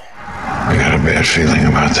with... I got a bad feeling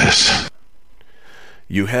about this.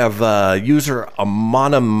 You have user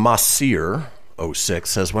Amana Masir 06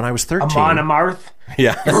 says, when I was 13... Amana Marth?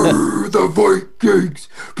 Yeah. The Vikings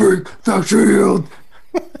break the shield.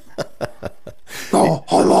 Oh,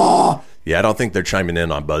 Allah. Yeah, I don't think they're chiming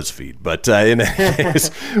in on BuzzFeed. But in any case,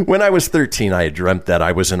 when I was 13, I had dreamt that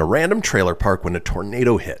I was in a random trailer park when a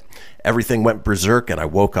tornado hit. Everything went berserk, and I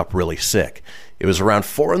woke up really sick. It was around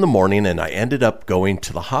 4 in the morning, and I ended up going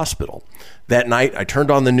to the hospital. That night, I turned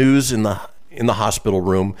on the news in the hospital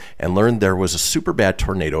room and learned there was a super bad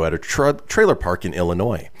tornado at a trailer park in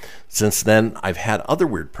Illinois. Since then, I've had other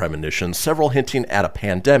weird premonitions, several hinting at a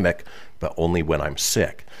pandemic, but only when I'm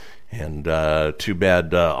sick. And too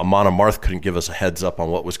bad Amana Marth couldn't give us a heads up on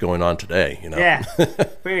what was going on today. Yeah,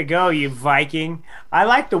 way to go, you Viking. I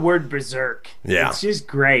like the word berserk. Yeah. It's just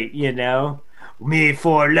great, Me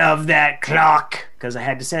for love that clock, because I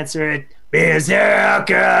had to censor it.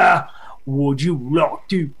 Berserker, would you like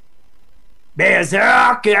to?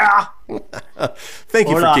 Berserker. Thank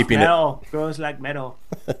you for keeping metal. It goes like metal.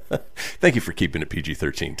 Thank you for keeping it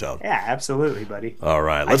PG-13, Tone. Yeah, absolutely, buddy. All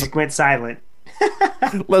right, I just went silent.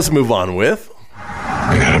 Let's move on with...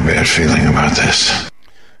 I got a bad feeling about this. A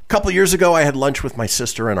couple years ago, I had lunch with my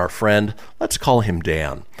sister and our friend. Let's call him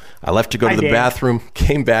Dan. I left to go to the bathroom,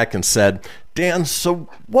 came back and said, Dan, so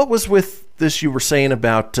what was with this you were saying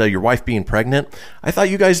about your wife being pregnant? I thought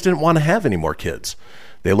you guys didn't want to have any more kids.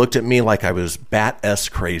 They looked at me like I was bat-S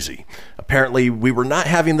crazy. Apparently, we were not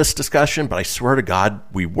having this discussion, but I swear to God,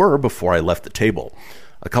 we were before I left the table.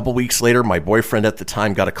 A couple weeks later, my boyfriend at the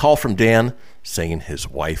time got a call from Dan saying his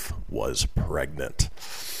wife was pregnant.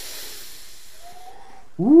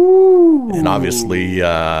 Ooh. And obviously,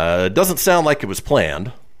 it doesn't sound like it was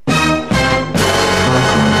planned.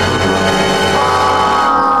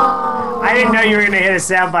 I didn't know you were going to hit a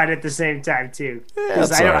soundbite at the same time, too.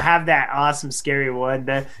 Because I don't have that awesome, scary one.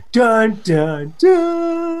 The dun, dun,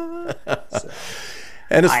 dun. So,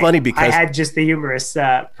 and it's funny because... I had just the humorous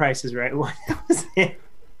Price is Right one. That was it.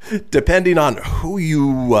 Depending on who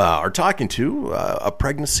you are talking to, a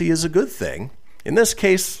pregnancy is a good thing. In this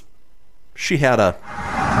case, she had a...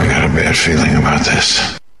 I got a bad feeling about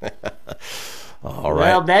this. All right.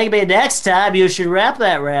 Well, maybe next time you should wrap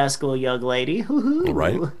that rascal, young lady. All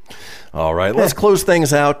right. All right. Let's close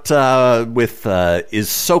things out with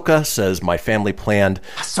Isoka says, my family planned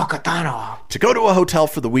to go to a hotel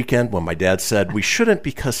for the weekend when my dad said we shouldn't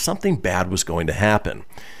because something bad was going to happen.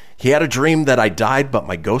 He had a dream that I died, but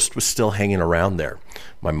my ghost was still hanging around there.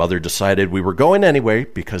 My mother decided we were going anyway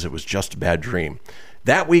because it was just a bad dream.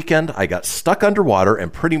 That weekend, I got stuck underwater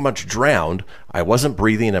and pretty much drowned. I wasn't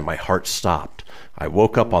breathing and my heart stopped. I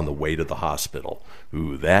woke up on the way to the hospital.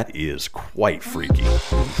 Ooh, that is quite freaky.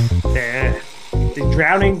 The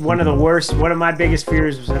drowning, one of the worst, one of my biggest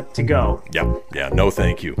fears was to go. Yep. Yeah, no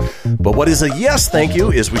thank you. But what is a yes thank you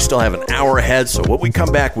is we still have an hour ahead, so when we come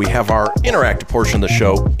back, we have our interactive portion of the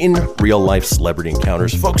show, In Real Life Celebrity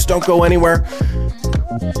Encounters. Folks, don't go anywhere.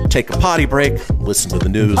 Take a potty break, listen to the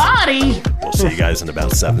news. Potty! We'll see you guys in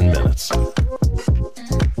about 7 minutes.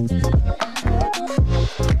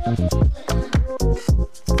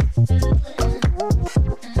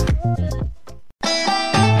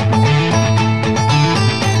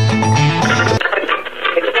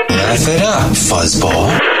 Laugh it up,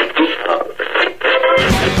 fuzzball.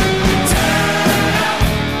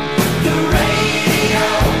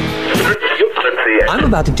 I'm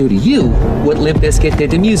about to do to you what Limp Bizkit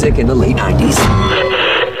did to music in the late 90s.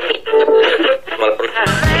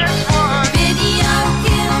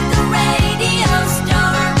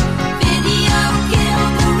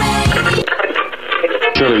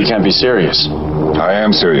 Surely you can't be serious. I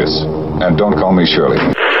am serious. And don't call me Shirley.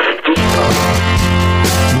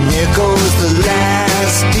 Here goes the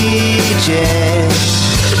last DJ.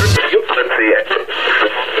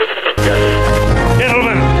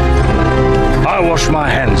 Gentlemen, I wash my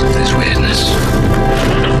hands of this weirdness.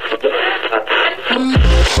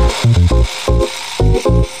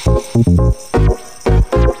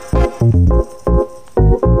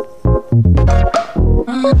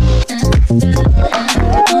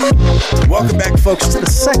 Welcome back, folks, to the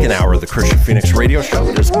second hour of the Christian Phoenix Radio Show.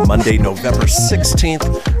 It is Monday, November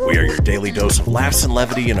 16th. We are your daily dose of laughs and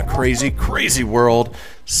levity in a crazy, crazy world.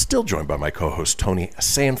 Still joined by my co-host, Tony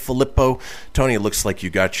Sanfilippo. Tony, it looks like you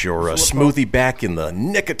got your smoothie back in the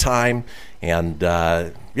nick of time. And,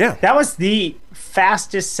 yeah. That was the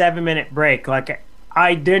fastest 7-minute break. Like,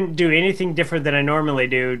 I didn't do anything different than I normally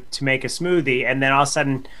do to make a smoothie. And then all of a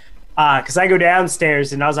sudden, Because I go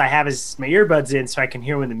downstairs and all I have is my earbuds in so I can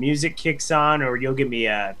hear when the music kicks on, or you'll give me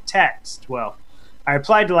a text. Well, I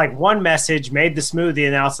replied to like one message, made the smoothie,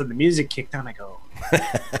 and then all of a sudden the music kicked on. I go,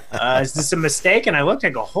 is this a mistake? And I looked, I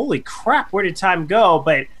go, holy crap, where did time go?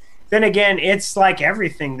 But then again, it's like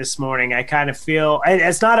everything this morning. I kind of feel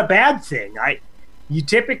it's not a bad thing. You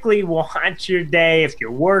typically want your day, if you're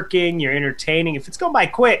working, you're entertaining, if it's going by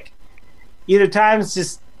quick, either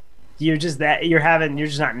times you're just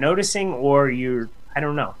not noticing, or I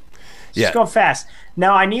don't know. Just go fast.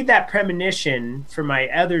 Now I need that premonition for my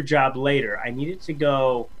other job later. I need it to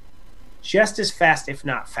go just as fast, if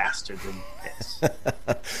not faster than this.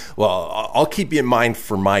 Well, I'll keep you in mind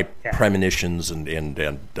for my premonitions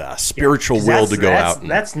and spiritual will to go out.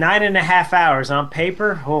 That's 9.5 hours on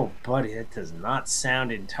paper. Oh, buddy, that does not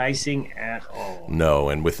sound enticing at all. No,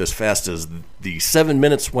 and with as fast as the 7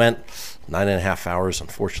 minutes went, 9.5 hours,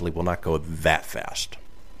 unfortunately, will not go that fast.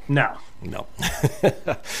 No.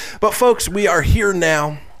 But folks, we are here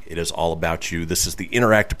now. It is all about you. This is the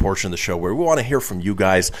interactive portion of the show where we want to hear from you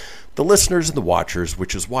guys, the listeners and the watchers,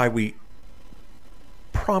 which is why we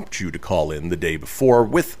prompt you to call in the day before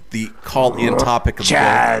with the call-in topic of the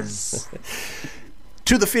day.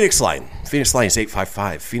 To the Phoenix line. Phoenix line is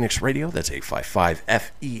 855 Phoenix Radio. That's 855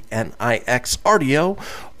 FENIX RDO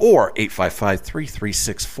or 855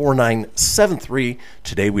 336 4973.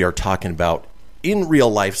 Today we are talking about in real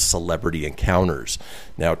life celebrity encounters.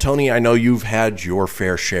 Now, Tony, I know you've had your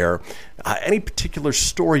fair share. Any particular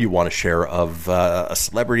story you want to share of a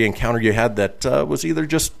celebrity encounter you had that was either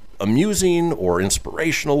just amusing or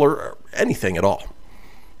inspirational or anything at all?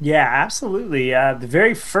 Yeah, absolutely. The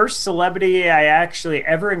very first celebrity I actually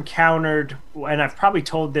ever encountered, and I've probably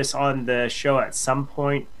told this on the show at some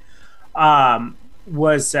point,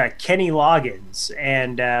 was Kenny Loggins.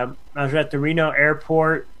 And I was at the Reno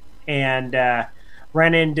airport and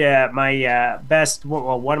ran into my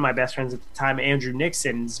one of my best friends at the time, Andrew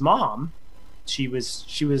Nixon's mom. She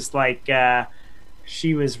was like,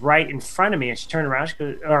 she was right in front of me, and she turned around. She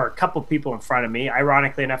goes, or a couple people in front of me.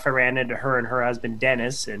 Ironically enough, I ran into her and her husband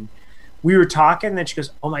Dennis, and we were talking. And then she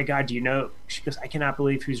goes, "Oh my God, do you know?" She goes, "I cannot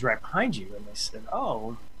believe who's right behind you." And I said,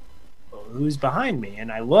 "Oh, well, who's behind me?"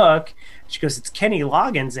 And I look. She goes, "It's Kenny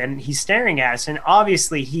Loggins," and he's staring at us. And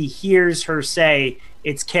obviously, he hears her say,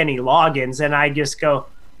 "It's Kenny Loggins," and I just go,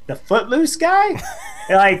 "The Footloose guy?"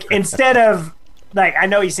 Like, instead of, like, I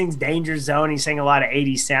know he sings Danger Zone, he sang a lot of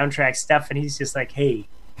 80s soundtrack stuff, and he's just like, "Hey,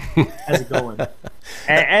 how's it going?"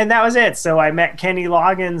 and that was it. So I met Kenny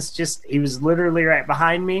Loggins, he was literally right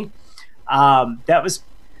behind me. That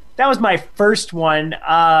was my first one.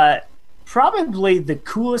 Probably the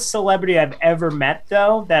coolest celebrity I've ever met,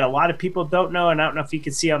 though, that a lot of people don't know, and I don't know if you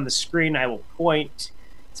can see on the screen. I will point.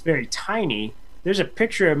 It's very tiny. There's a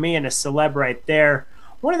picture of me and a celeb right there.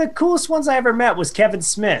 One of the coolest ones I ever met was Kevin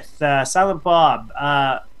Smith, Silent Bob.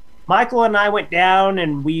 Michael and I went down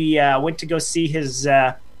and we went to go see his,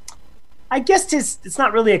 I guess it's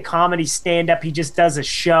not really a comedy stand-up. He just does a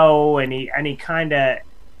show and he kind of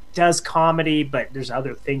does comedy, but there's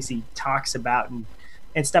other things he talks about and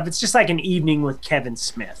stuff. It's just like an evening with Kevin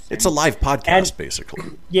Smith. It's a live podcast,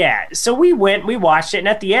 basically. Yeah. So we went, we watched it, and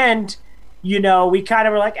at the end, we kind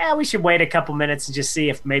of were like, we should wait a couple minutes and just see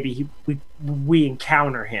if maybe we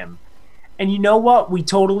encounter him. And you know what? We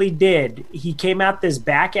totally did. He came out this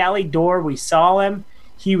back alley door. We saw him.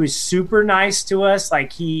 He was super nice to us.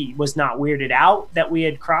 Like, he was not weirded out that we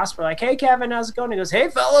had crossed. We're like, "Hey, Kevin, how's it going?" He goes, "Hey,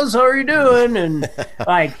 fellas, how are you doing?" And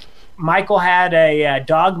like, Michael had a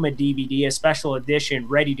Dogma DVD, a special edition,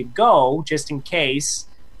 ready to go just in case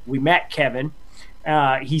we met Kevin.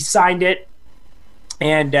 He signed it.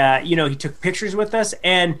 And, he took pictures with us,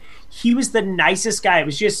 and he was the nicest guy. It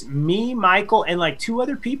was just me, Michael, and like 2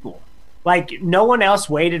 other people. Like, no one else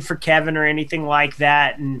waited for Kevin or anything like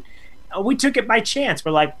that. And we took it by chance.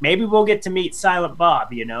 We're like, maybe we'll get to meet Silent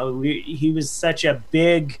Bob. He was such a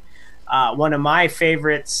big, one of my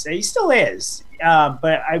favorites. He still is.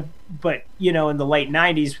 But in the late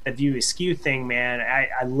 90s with the View Askew thing, man,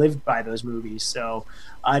 I lived by those movies. So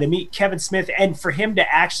to meet Kevin Smith and for him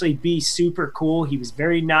to actually be super cool, he was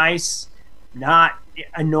very nice, not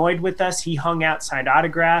annoyed with us. He hung out, signed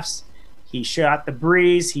autographs. He shot the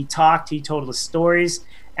breeze. He talked. He told us stories.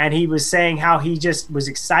 And he was saying how he just was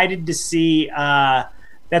excited to see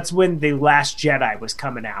that's when The Last Jedi was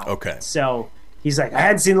coming out. Okay. So he's like, "I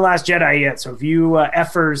hadn't seen The Last Jedi yet, so if you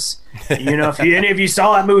effers, if any of you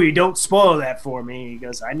saw that movie, don't spoil that for me." He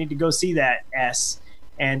goes, "I need to go see that, S."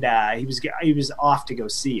 And he was off to go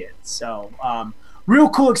see it. So real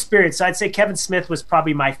cool experience. So I'd say Kevin Smith was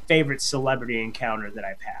probably my favorite celebrity encounter that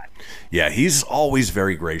I've had. Yeah, he's always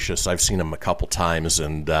very gracious. I've seen him a couple times,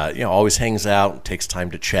 and always hangs out, takes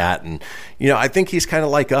time to chat, and I think he's kind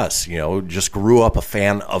of like us. Just grew up a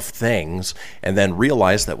fan of things, and then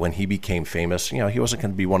realized that when he became famous, he wasn't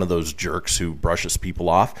going to be one of those jerks who brushes people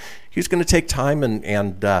off. He was going to take time and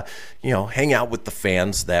hang out with the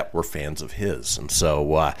fans that were fans of his, and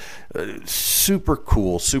so super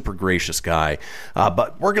cool, super gracious guy.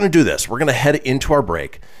 But we're going to do this. We're going to head into our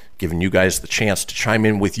break, giving you guys the chance to chime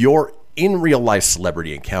in with your in real life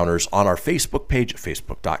celebrity encounters on our Facebook page at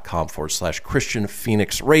facebook.com/Christian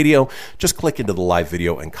Phoenix Radio. Just click into the live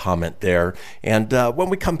video and comment there. And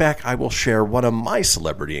when we come back, I will share one of my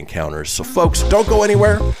celebrity encounters. So folks, don't go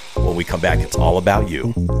anywhere. When we come back, it's all about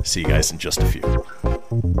you. See you guys in just a few.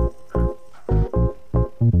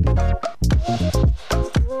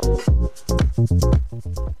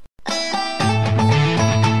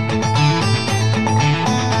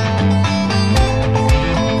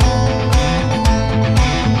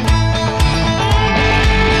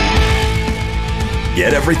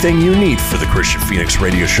 Get everything you need for the Christian Phoenix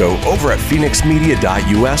Radio Show over at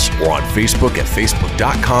phoenixmedia.us or on Facebook at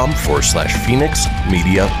facebook.com/Phoenix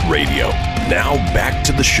Media Radio. Now back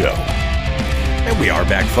to the show. And we are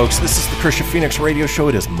back, folks. This is the Christian Phoenix Radio Show.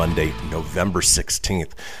 It is Monday, November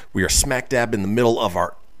 16th. We are smack dab in the middle of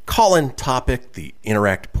our call-in topic, the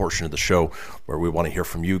interactive portion of the show where we want to hear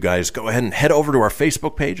from you guys. Go ahead and head over to our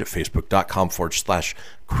Facebook page at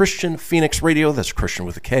facebook.com/Christian Phoenix Radio. That's Christian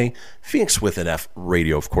with a K, Phoenix with an F,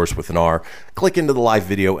 Radio, of course, with an R. Click into the live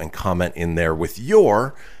video and comment in there with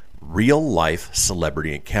your real-life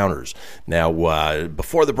celebrity encounters. Now,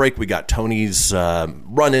 before the break, we got Tony's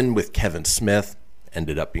run-in with Kevin Smith.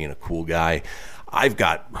 Ended up being a cool guy. I've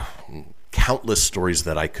got countless stories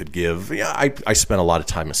that I could give. Yeah, I spent a lot of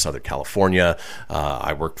time in Southern California.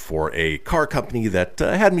 I worked for a car company that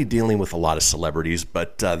had me dealing with a lot of celebrities,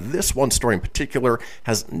 but this one story in particular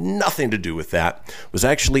has nothing to do with that. It was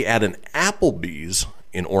actually at an Applebee's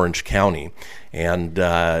in Orange County, and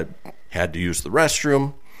had to use the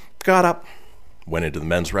restroom. Got up, went into the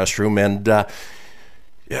men's restroom, and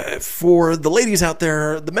for the ladies out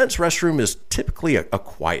there, the men's restroom is typically a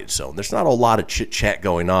quiet zone. There's not a lot of chit-chat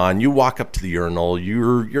going on. You walk up to the urinal,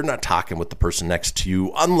 you're not talking with the person next to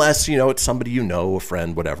you, unless, it's somebody a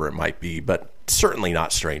friend, whatever it might be, but certainly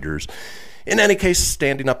not strangers. In any case,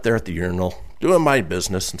 standing up there at the urinal, doing my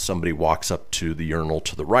business, and somebody walks up to the urinal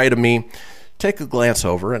to the right of me. Take a glance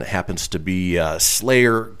over, and it happens to be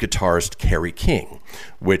Slayer guitarist Kerry King,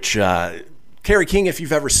 which Kerry King, if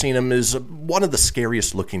you've ever seen him, is one of the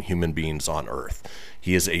scariest looking human beings on earth.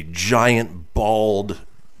 He is a giant, bald,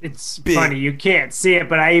 It's funny, you can't see it,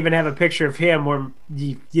 but I even have a picture of him where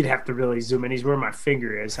you'd have to really zoom in. He's where my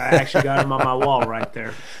finger is. I actually got him on my wall right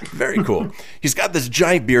there. Very cool. He's got this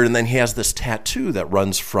giant beard, and then he has this tattoo that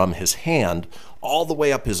runs from his hand all the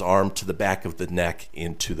way up his arm to the back of the neck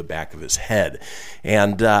into the back of his head.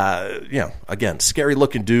 And, again,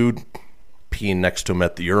 scary-looking dude. Peeing next to him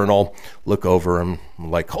at the urinal, look over him,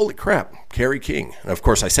 I'm like, holy crap, Kerry King. And of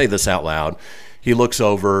course, I say this out loud. He looks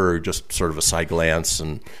over, just sort of a side glance,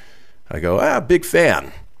 and I go, big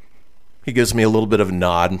fan. He gives me a little bit of a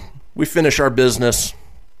nod. We finish our business,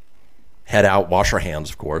 head out, wash our hands,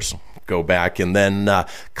 of course, go back, and then a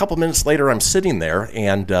couple minutes later, I'm sitting there,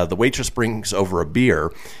 and the waitress brings over a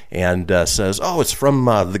beer and says, it's from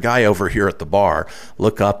the guy over here at the bar.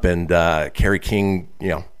 Look up, and Kerry King,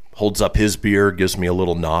 holds up his beer, gives me a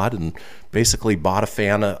little nod, and basically bought a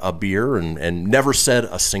fan a beer and never said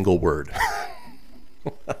a single word.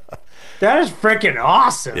 That is freaking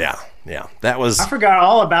awesome. Yeah. That was... I forgot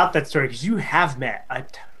all about that story because you have met a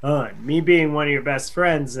ton. Me being one of your best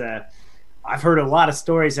friends, I've heard a lot of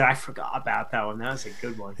stories and I forgot about that one. That was a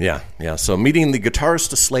good one. Yeah. So meeting the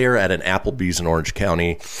guitarist to Slayer at an Applebee's in Orange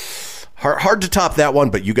County... Hard to top that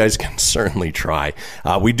one, but you guys can certainly try.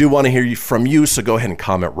 We do want to hear from you, so go ahead and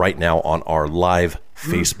comment right now on our live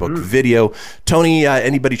Facebook video. Tony,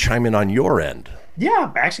 anybody chime in on your end? Yeah,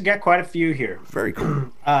 I've actually got quite a few here. Very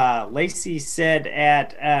cool. Lacey said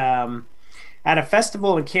at a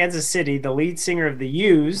festival in Kansas City, the lead singer of The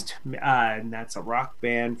Used, and that's a rock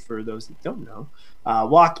band for those that don't know,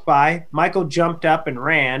 walked by. Michael jumped up and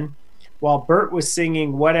ran. While Bert was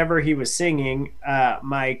singing whatever he was singing,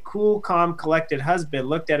 my cool, calm, collected husband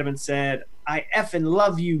looked at him and said, I effing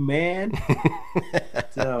love you, man.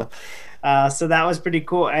 So that was pretty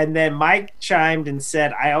cool. And then Mike chimed and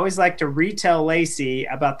said, I always like to retell Lacey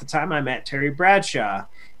about the time I met Terry Bradshaw.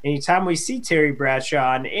 Anytime we see Terry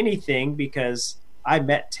Bradshaw on anything, because I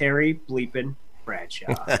met Terry bleeping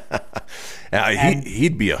Bradshaw.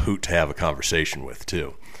 He'd be a hoot to have a conversation with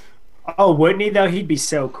too. Oh, wouldn't he though? He'd be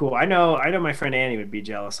so cool. I know my friend Annie would be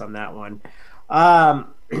jealous on that one.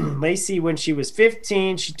 Lacey, when she was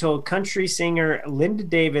 15, she told country singer Linda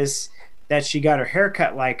Davis that she got her hair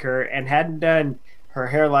cut like her and hadn't done her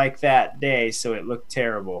hair like that day, so it looked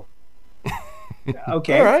terrible.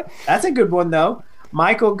 Okay, all right. That's a good one though.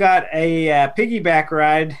 Michael got a piggyback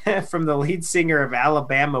ride from the lead singer of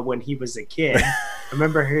Alabama when he was a kid. I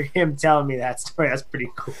remember him telling me that story. That's pretty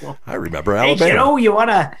cool. I remember Hey, Alabama. you want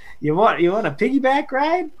a piggyback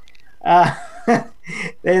ride?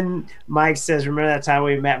 Then Mike says, "Remember that time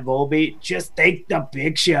we met Volbeat? Just take the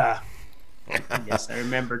picture." Yes, I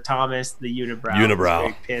remember Thomas, the unibrow. Was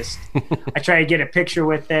very pissed. I tried to get a picture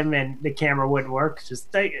with him, and the camera wouldn't work.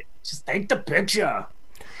 Just take the picture.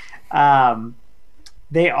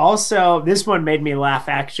 They also, this one made me laugh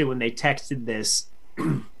actually when they texted this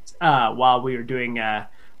while we were doing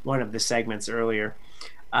one of the segments earlier.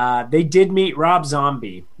 They did meet Rob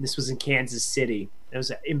Zombie. This was in Kansas City. It was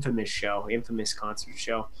an infamous concert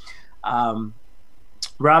show.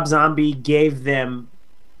 Rob Zombie gave them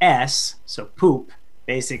S, so poop,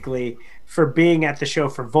 basically, for being at the show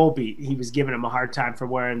for Volbeat. He was giving him a hard time for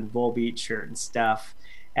wearing the Volbeat shirt and stuff.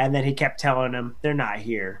 And then he kept telling them they're not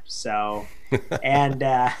here. So, and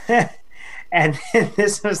then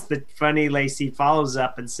this was the funny. Lacey follows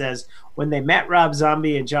up and says, when they met Rob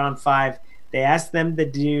Zombie and John 5, they asked them to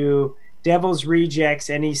do Devil's Rejects,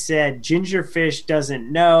 and he said Gingerfish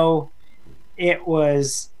doesn't know.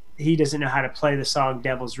 He doesn't know how to play the song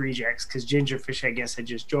Devil's Rejects because Gingerfish, I guess, had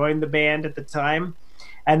just joined the band at the time.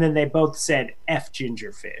 And then they both said F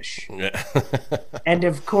Gingerfish. Yeah. And,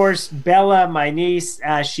 of course, Bella, my niece,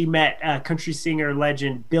 she met country singer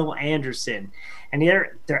legend Bill Anderson. And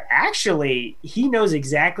they're actually, he knows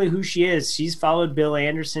exactly who she is. She's followed Bill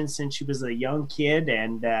Anderson since she was a young kid,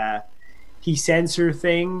 and he sends her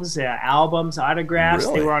things, albums, autographs.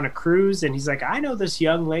 Really? They were on a cruise, and he's like, I know this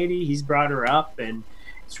young lady. He's brought her up, and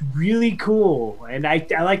it's really cool. And I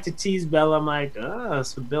like to tease Bella. I'm like, oh,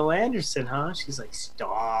 so Bill Anderson, huh? She's like,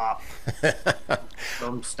 stop.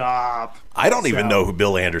 Stop. I don't even know who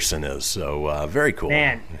Bill Anderson is, so very cool.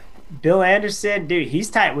 Man, Bill Anderson, dude, he's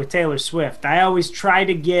tight with Taylor Swift. I always try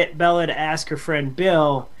to get Bella to ask her friend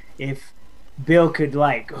Bill if Bill could,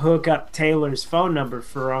 like, hook up Taylor's phone number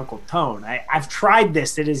for her Uncle Tone. I've tried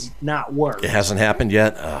this. It has not worked. It hasn't happened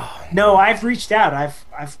yet? Oh. No, I've reached out.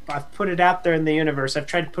 I've put it out there in the universe. I've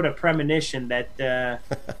tried to put a premonition that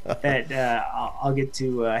I'll get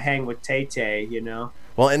to hang with Tay-Tay, you know.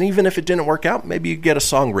 Well, and even if it didn't work out, maybe you get a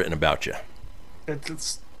song written about you.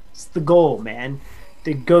 It's the goal, man,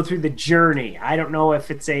 to go through the journey. I don't know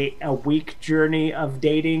if it's a week journey of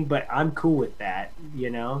dating, but I'm cool with that,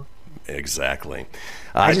 you know. Exactly.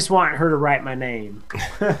 I just want her to write my name.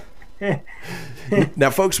 Now,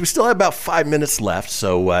 folks, we still have about 5 minutes left,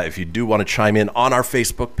 so if you do want to chime in on our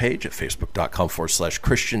Facebook page at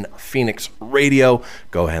facebook.com/Christian Phoenix Radio,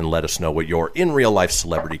 go ahead and let us know what your in-real-life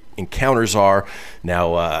celebrity encounters are.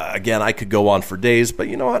 Now, again, I could go on for days, but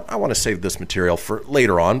you know what? I want to save this material for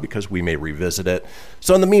later on because we may revisit it.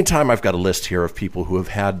 So in the meantime, I've got a list here of people who have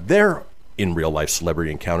had their in-real-life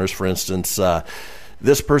celebrity encounters. For instance,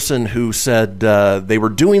 this person who said they were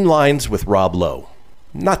doing lines with Rob Lowe.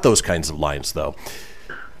 Not those kinds of lines, though.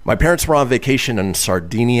 My parents were on vacation in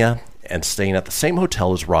Sardinia and staying at the same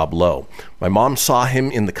hotel as Rob Lowe. My mom saw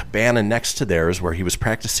him in the cabana next to theirs where he was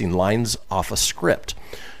practicing lines off a script.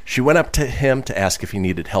 She went up to him to ask if he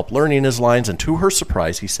needed help learning his lines, and to her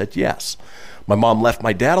surprise, he said yes. My mom left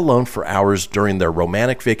my dad alone for hours during their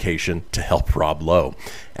romantic vacation to help Rob Lowe.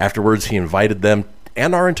 Afterwards, he invited them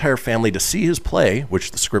and our entire family to see his play,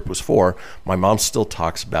 which the script was for. My mom still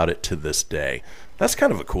talks about it to this day. That's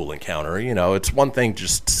kind of a cool encounter. You know, it's one thing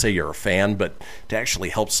just to say you're a fan, but to actually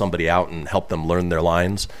help somebody out and help them learn their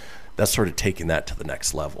lines, that's sort of taking that to the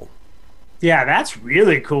next level. Yeah, that's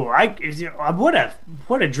really cool.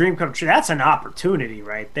 What a dream come true. That's an opportunity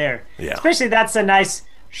right there. Yeah. Especially that's a nice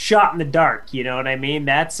shot in the dark, you know what I mean?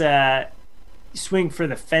 That's a swing for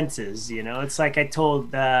the fences, you know? It's like I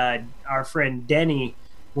told our friend Denny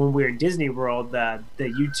when we were in Disney World, the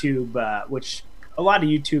YouTube, which a lot of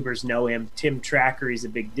YouTubers know him, Tim Tracker, he's a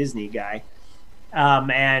big Disney guy.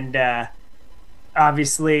 And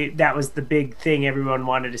obviously that was the big thing. Everyone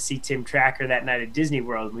wanted to see Tim Tracker that night at Disney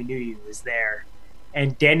World. We knew he was there.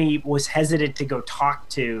 And Denny was hesitant to go talk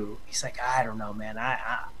to. He's like, I don't know, man.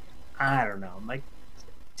 I don't know. I'm like,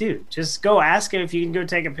 dude, just go ask him if you can go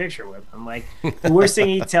take a picture with him. Like, the worst thing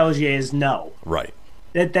he tells you is no. Right.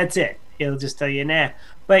 That's it. He'll just tell you, nah.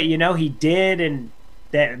 But, you know, he did, and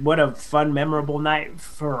what a fun, memorable night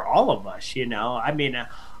for all of us, you know. I mean,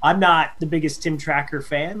 I'm not the biggest Tim Tracker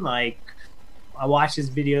fan. Like, I watch his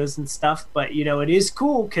videos and stuff, but, you know, it is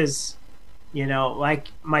cool because, you know, like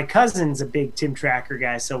my cousin's a big Tim Tracker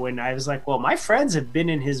guy. So when I was like, well, my friends have been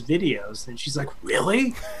in his videos, and she's like,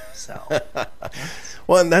 really? So,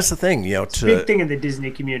 well, and that's the thing, you know, it's a big thing in the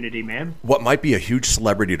Disney community, man. What might be a huge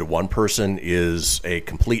celebrity to one person is a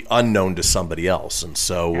complete unknown to somebody else, and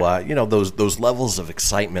so you know, those levels of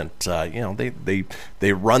excitement, you know,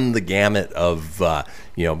 they run the gamut of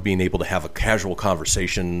you know, being able to have a casual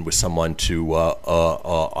conversation with someone to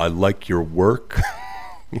I like your work.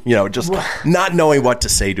 You know, just not knowing what to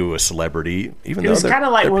say to a celebrity. Even it was kind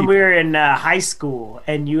of like when we were in high school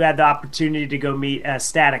and you had the opportunity to go meet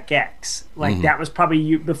Static X. Like that was probably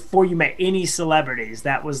you before you met any celebrities.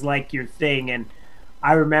 That was like your thing. And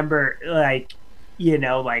I remember, like, you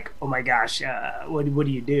know, like, oh my gosh, what do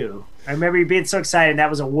you do? I remember you being so excited. That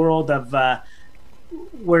was a world of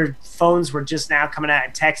where phones were just now coming out,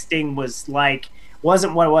 and texting was like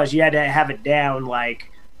wasn't what it was. You had to have it down,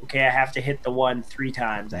 like, okay, I have to hit the 1 3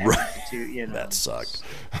 times. I have to hit the 2, you know. That sucked.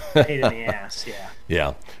 Pain in the ass, yeah.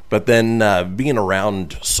 Yeah. But then being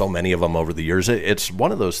around so many of them over the years, it's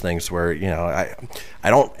one of those things where, you know, I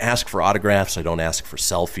don't ask for autographs. I don't ask for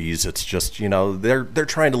selfies. It's just, you know, they're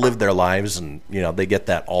trying to live their lives, and, you know, they get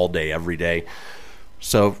that all day, every day.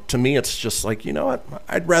 So to me, it's just like, you know what,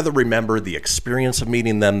 I'd rather remember the experience of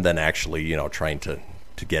meeting them than actually, you know, trying to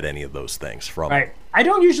get any of those things from them. Right. I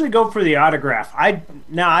don't usually go for the autograph. I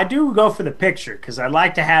do go for the picture because I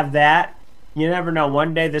like to have that. You never know.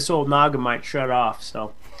 One day this old noggin might shut off.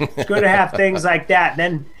 So it's good to have things like that.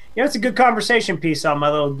 Then, you know, it's a good conversation piece on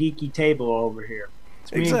my little geeky table over here.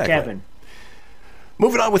 It's me and Kevin.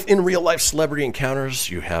 Moving on with in real life celebrity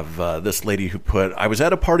encounters, you have this lady who put, I was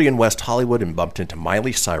at a party in West Hollywood and bumped into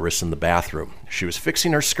Miley Cyrus in the bathroom. She was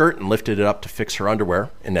fixing her skirt and lifted it up to fix her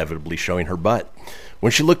underwear, inevitably showing her butt.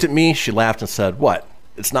 When she looked at me, she laughed and said, "What?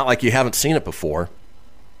 It's not like you haven't seen it before."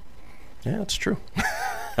 Yeah, it's true.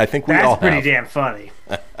 I think we all have. That's pretty damn funny.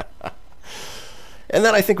 And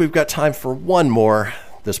then I think we've got time for one more.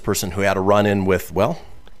 This person who had a run-in with, well,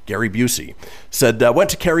 Gary Busey, said, went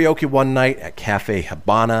to karaoke one night at Cafe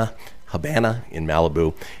Habana in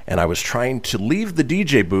Malibu, and I was trying to leave the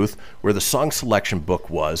DJ booth where the song selection book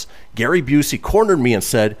was. Gary Busey cornered me and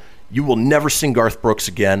said, "You will never sing Garth Brooks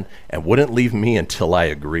again," and wouldn't leave me until I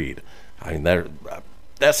agreed. I mean,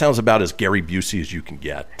 that sounds about as Gary Busey as you can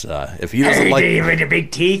get. If he doesn't like with the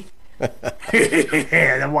big teeth,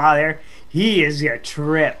 the wild hair, he is a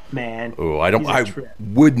trip, man. Oh, I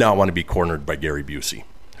would not want to be cornered by Gary Busey.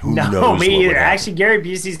 Who knows? No, me either. Actually, Gary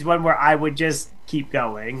Busey's the one where I would just keep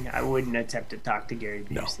going. I wouldn't attempt to talk to Gary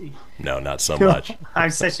Busey. No, not so much. I'm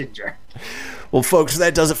such a jerk. Well, folks,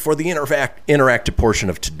 that does it for the interactive portion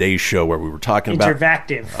of today's show, where we were talking about...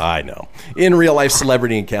 Interactive. I know. In real life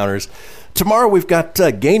celebrity encounters. Tomorrow we've got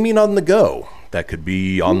gaming on the go. That could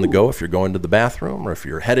be on the go if you're going to the bathroom or if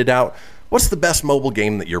you're headed out. What's the best mobile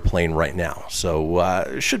game that you're playing right now? So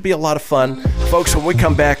it should be a lot of fun. Folks, when we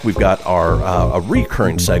come back, we've got our a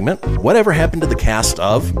recurring segment. Whatever happened to the cast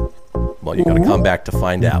of? Well, you're going to come back to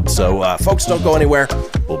find out. So, folks, don't go anywhere.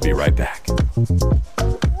 We'll be right back.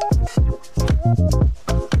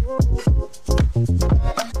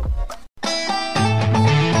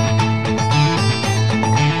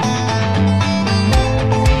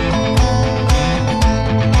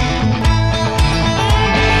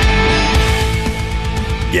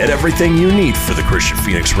 Get everything you need for the Christian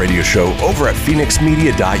Phoenix Radio Show over at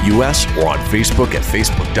phoenixmedia.us or on Facebook at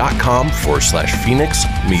facebook.com/Phoenix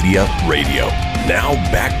Media Radio. Now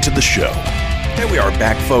back to the show. Here we are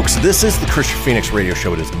back, folks. This is the Christian Phoenix Radio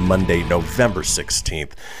Show. It is Monday, November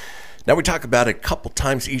 16th. Now, we talk about it a couple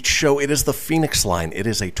times each show. It is the Phoenix line. It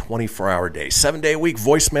is a 24-hour day, 7-day-a-week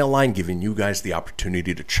voicemail line, giving you guys the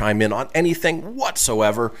opportunity to chime in on anything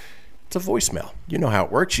whatsoever. It's a voicemail. You know how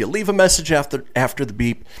it works. You leave a message after the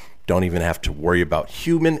beep. Don't even have to worry about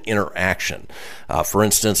human interaction. For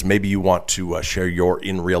instance, maybe you want to share your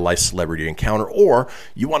in-real-life celebrity encounter, or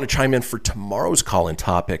you want to chime in for tomorrow's call-in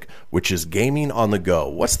topic, which is gaming on the go.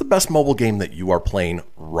 What's the best mobile game that you are playing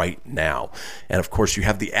right now? And, of course, you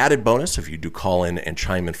have the added bonus. If you do call in and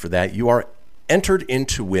chime in for that, you are entered in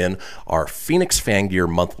to win our Phoenix Fan Gear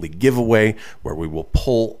monthly giveaway, where we will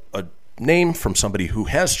pull a name from somebody who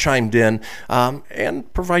has chimed in,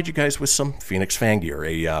 and provide you guys with some Phoenix fan gear,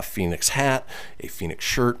 a Phoenix hat, a Phoenix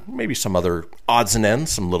shirt, maybe some other odds and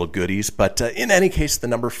ends, some little goodies. But in any case, the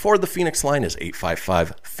number for the Phoenix line is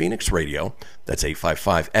 855-PHOENIX-RADIO. That's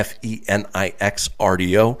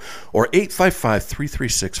 855-FENIX-RDO or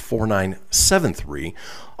 855-336-4973.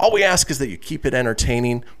 All we ask is that you keep it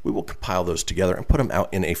entertaining. We will compile those together and put them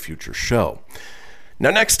out in a future show. Now,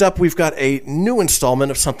 next up, we've got a new installment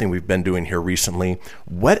of something we've been doing here recently.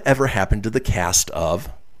 Whatever happened to the cast of,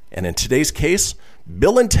 and in today's case,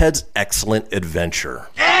 Bill and Ted's Excellent Adventure.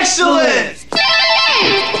 Excellent!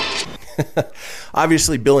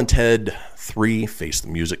 Obviously, Bill and Ted 3, Face the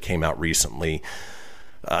Music, came out recently.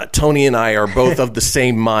 Tony and I are both of the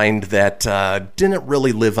same mind that didn't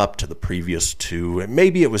really live up to the previous two.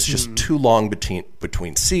 Maybe it was just too long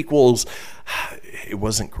between sequels. It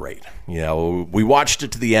wasn't great. You know, we watched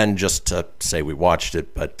it to the end just to say we watched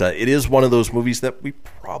it, but it is one of those movies that we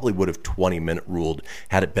probably would have 20-minute ruled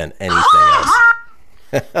had it been anything else.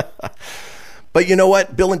 But you know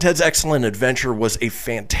what? Bill and Ted's Excellent Adventure was a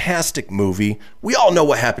fantastic movie. We all know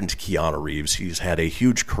what happened to Keanu Reeves. He's had a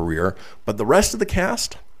huge career, but the rest of the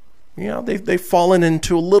cast, you know, they've fallen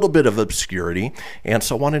into a little bit of obscurity, and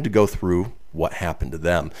so I wanted to go through what happened to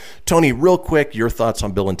them. Tony, real quick, your thoughts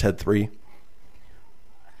on Bill and Ted 3?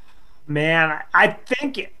 Man, I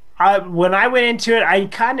think when I went into it, I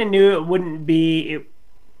kind of knew it wouldn't be.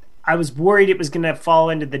 I was worried it was going to fall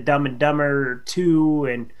into the Dumb and Dumber 2,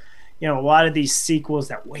 and you know, a lot of these sequels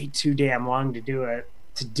that wait too damn long to do it,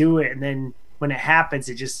 and then when it happens,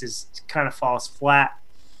 it just kind of falls flat.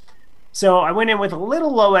 So I went in with a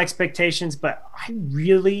little low expectations, but I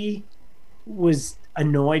really was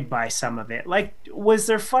annoyed by some of it. Like, was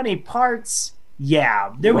there funny parts?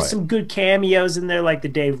 Yeah, there was some good cameos in there, like the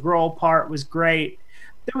Dave Grohl part was great.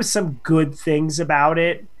 There was some good things about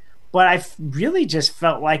it, but I really just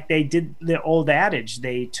felt like they did the old adage.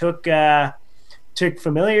 They took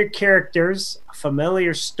familiar characters, a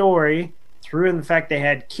familiar story, threw in the fact they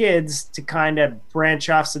had kids to kind of branch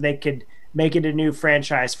off so they could make it a new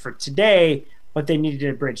franchise for today, but they needed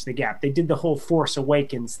to bridge the gap. They did the whole Force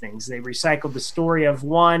Awakens things. They recycled the story of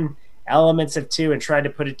one, elements of two, and tried to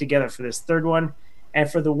put it together for this third one.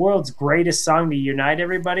 And for the world's greatest song to unite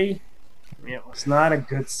everybody, it was not a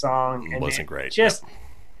good song. It wasn't great. Just,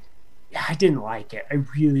 I didn't like it. I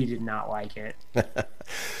really did not like it.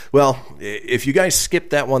 Well, if you guys skipped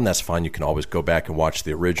that one, that's fine. You can always go back and watch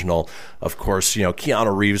the original. Of course, you know,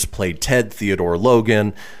 Keanu Reeves played Ted, Theodore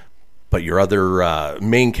Logan, but your other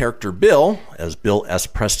main character, Bill, as Bill S.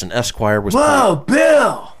 Preston Esquire, was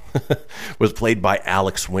Bill! was played by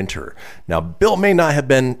Alex Winter. Now, Bill may not have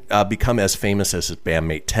become as famous as his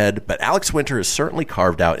bandmate Ted, but Alex Winter has certainly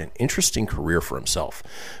carved out an interesting career for himself.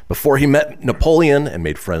 Before he met Napoleon and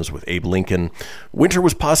made friends with Abe Lincoln, Winter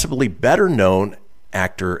was possibly better known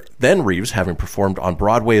actor than Reeves, having performed on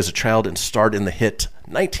Broadway as a child and starred in the hit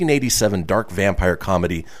 1987 dark vampire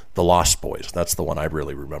comedy The Lost Boys. That's the one I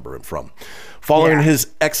really remember him from. Following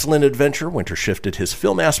his Excellent Adventure, Winter shifted his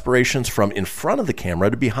film aspirations from in front of the camera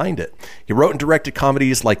to behind it. He wrote and directed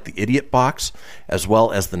comedies like The Idiot Box, as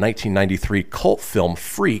well as the 1993 cult film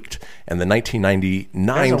Freaked and the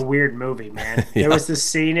 1999... That's a weird movie, man. There was this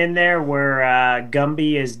scene in there where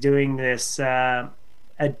Gumby is doing this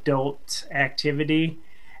adult activity,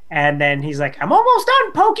 and then he's like, "I'm almost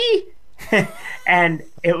done, Pokey!" And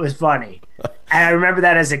it was funny. And I remember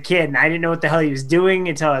that as a kid, and I didn't know what the hell he was doing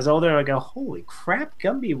until I was older. I go, "Holy crap,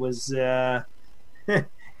 Gumby was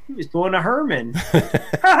he was going to Herman."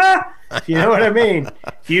 If you know what I mean.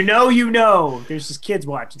 If you know, you know. There's just kids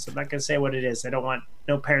watching, so I'm not gonna say what it is. I don't want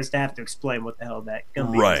no parents to have to explain what the hell that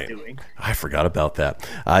Gumby is doing. I forgot about that.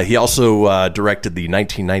 He also directed the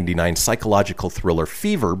 1999 psychological thriller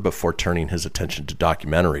Fever before turning his attention to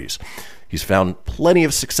documentaries. He's found plenty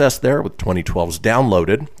of success there with 2012's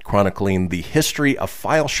Downloaded, chronicling the history of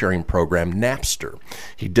file-sharing program Napster.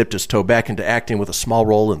 He dipped his toe back into acting with a small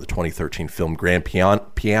role in the 2013 film Grand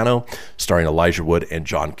Piano, starring Elijah Wood and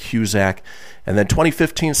John Cusack. And then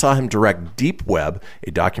 2015 saw him direct Deep Web,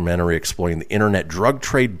 a documentary exploring the internet drug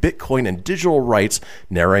trade, Bitcoin, and digital rights,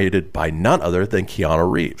 narrated by none other than Keanu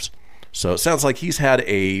Reeves. So it sounds like he's had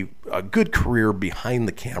a good career behind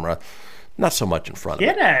the camera. Not so much in front of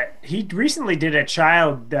it. He recently did a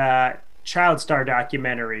child star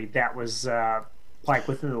documentary that was like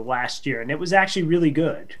within the last year, and it was actually really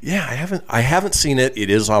good. Yeah, I haven't seen it. It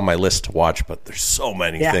is on my list to watch, but there's so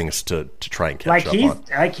many things to try and catch up on.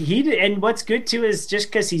 And what's good too is just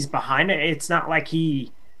because he's behind it, it's not like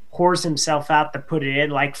he pours himself out to put it in.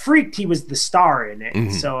 Like Freaked, he was the star in it.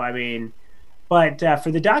 Mm-hmm. So I mean, but for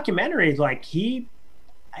the documentary, like he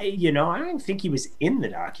I don't think he was in the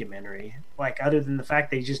documentary, like, other than the fact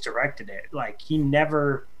that he just directed it. Like, he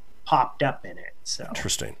never popped up in it. So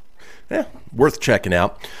interesting. Yeah, worth checking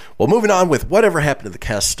out. Well, moving on with whatever happened to the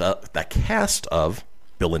cast of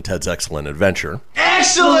Bill and Ted's Excellent Adventure.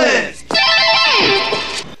 Excellent!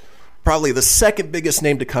 Probably the second biggest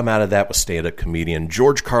name to come out of that was stand-up comedian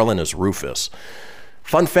George Carlin as Rufus.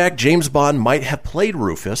 Fun fact, James Bond might have played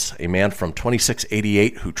Rufus, a man from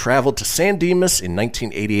 2688 who traveled to San Dimas in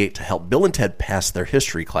 1988 to help Bill and Ted pass their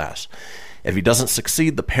history class. If he doesn't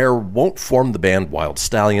succeed, the pair won't form the band Wild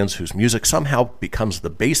Stallions, whose music somehow becomes the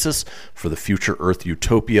basis for the future Earth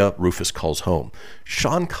utopia Rufus calls home.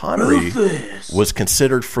 Sean Connery was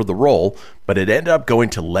considered for the role, but it ended up going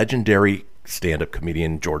to legendary stand-up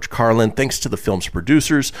comedian George Carlin, thanks to the film's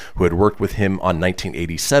producers who had worked with him on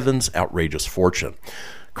 1987's Outrageous Fortune.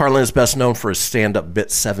 Carlin is best known for his stand-up bit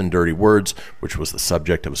 7 Dirty Words, which was the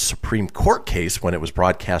subject of a Supreme Court case when it was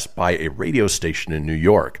broadcast by a radio station in New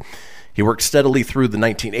York. He worked steadily through the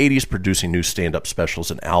 1980s, producing new stand-up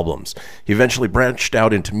specials and albums. He eventually branched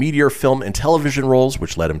out into media, film, and television roles,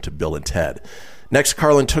 which led him to Bill and Ted. Next,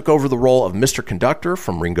 Carlin took over the role of Mr. Conductor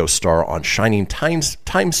from Ringo Starr on Shining Time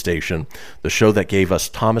Station, the show that gave us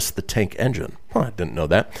Thomas the Tank Engine. I didn't know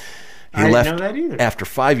that. He left didn't know that either. After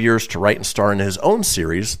 5 years to write and star in his own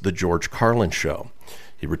series, The George Carlin Show.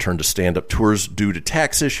 He returned to stand-up tours due to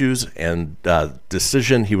tax issues and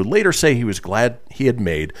decision he would later say he was glad he had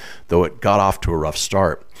made, though it got off to a rough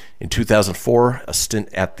start. In 2004, a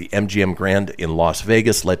stint at the MGM Grand in Las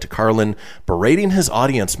Vegas led to Carlin berating his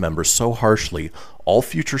audience members so harshly, all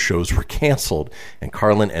future shows were canceled, and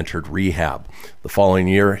Carlin entered rehab. The following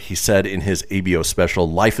year, he said in his ABO special,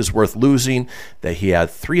 Life is Worth Losing, that he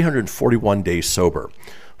had 341 days sober.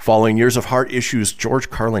 Following years of heart issues, George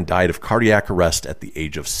Carlin died of cardiac arrest at the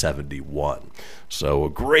age of 71. So a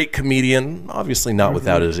great comedian, obviously not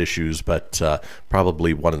without his issues, but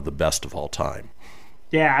probably one of the best of all time.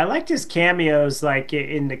 Yeah, I liked his cameos, like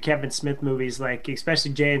in the Kevin Smith movies, like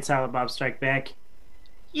especially Jay and Silent Bob Strike Back.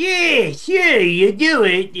 Yeah, sure, you do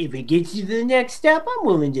it. If it gets you to the next step, I'm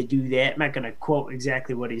willing to do that. I'm not going to quote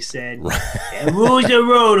exactly what he said. And rules the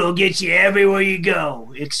road will get you everywhere you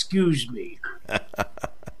go. Excuse me.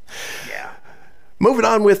 Yeah. Moving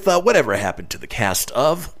on with whatever happened to the cast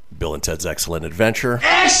of Bill and Ted's Excellent Adventure.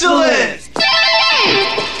 Excellent!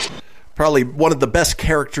 Probably one of the best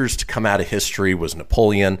characters to come out of history was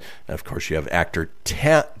Napoleon. And of course, you have actor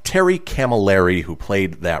Terry Camilleri, who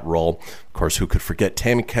played that role. Of course, who could forget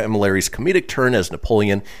Terry Camilleri's comedic turn as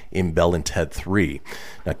Napoleon in Bill and Ted 3.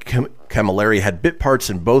 Now, Camilleri had bit parts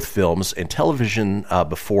in both films and television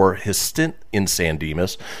before his stint in San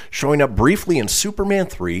Dimas, showing up briefly in Superman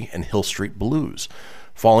 3 and Hill Street Blues.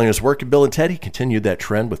 Following his work in Bill and Ted, he continued that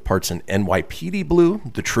trend with parts in NYPD Blue,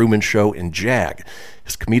 The Truman Show, and Jag.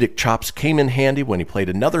 His comedic chops came in handy when he played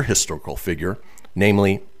another historical figure,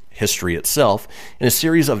 namely history itself, in a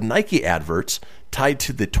series of Nike adverts tied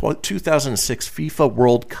to the 2006 FIFA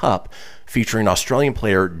World Cup featuring Australian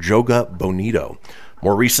player Joga Bonito.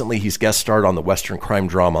 More recently, he's guest starred on the Western crime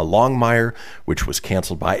drama Longmire, which was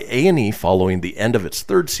canceled by A&E following the end of its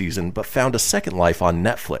third season, but found a second life on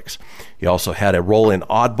Netflix. He also had a role in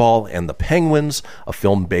Oddball and the Penguins, a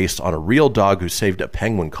film based on a real dog who saved a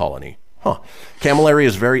penguin colony. Camilleri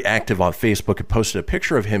is very active on Facebook and posted a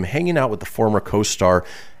picture of him hanging out with the former co-star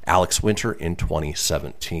Alex Winter in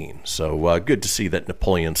 2017. So good to see that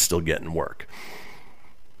Napoleon's still getting work.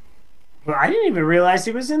 Well, I didn't even realize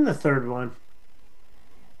he was in the third one.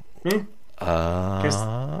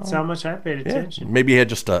 That's how much I paid attention. Yeah, maybe he had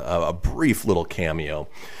just a brief little cameo.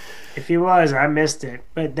 If he was, I missed it.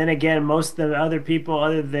 But then again, most of the other people,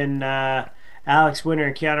 other than Alex Winter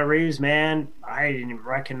and Keanu Reeves, man, I didn't even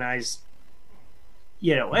recognize.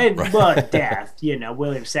 But death.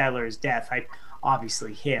 William Sadler's death.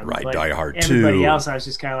 Obviously him. Right, but Die Hard 2. Everybody else, I was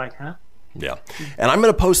just kind of like, huh? Yeah. And I'm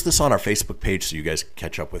going to post this on our Facebook page so you guys can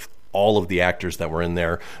catch up with all of the actors that were in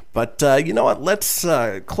there. But you know what? Let's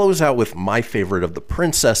close out with my favorite of the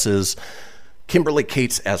princesses, Kimberly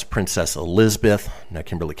Cates as Princess Elizabeth. Now,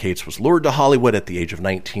 Kimberly Cates was lured to Hollywood at the age of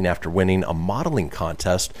 19 after winning a modeling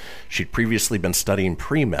contest. She'd previously been studying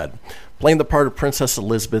pre-med. Playing the part of Princess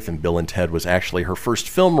Elizabeth in Bill and Ted was actually her first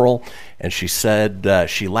film role, and she said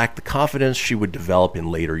she lacked the confidence she would develop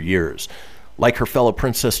in later years. Like her fellow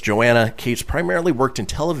Princess Joanna, Cates primarily worked in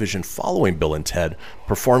television following Bill and Ted,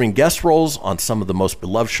 performing guest roles on some of the most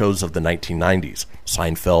beloved shows of the 1990s,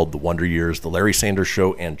 Seinfeld, The Wonder Years, The Larry Sanders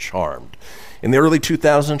Show, and Charmed. In the early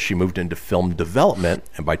 2000s, she moved into film development,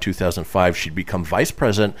 and by 2005, she'd become vice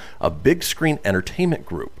president of Big Screen Entertainment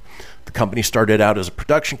Group. The company started out as a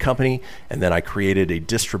production company, and then I created a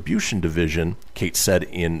distribution division, Kate said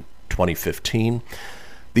in 2015.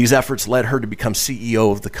 These efforts led her to become CEO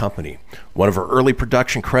of the company. One of her early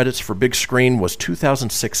production credits for big screen was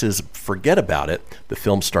 2006's Forget About It. The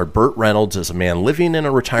film starred Burt Reynolds as a man living in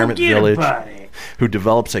a retirement village who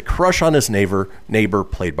develops a crush on his neighbor,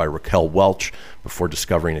 played by Raquel Welch, before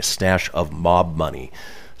discovering a stash of mob money.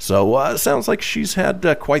 So sounds like she's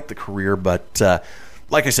had quite the career, but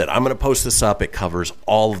like I said, I'm going to post this up. It covers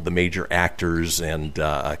all of the major actors and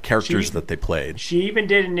characters that they played. She even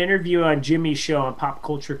did an interview on Jimmy's show on Pop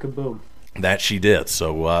Culture Kaboom. That she did.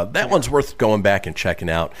 So that one's worth going back and checking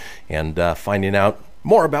out and finding out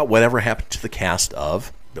more about whatever happened to the cast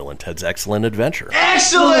of Bill and Ted's Excellent Adventure.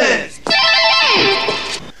 Excellent!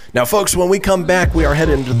 Now, folks, when we come back, we are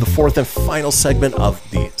headed into the fourth and final segment of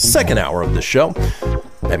the second hour of the show.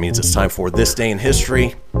 That means it's time for This Day in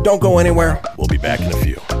History. Don't go anywhere. We'll be back in a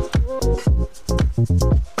few.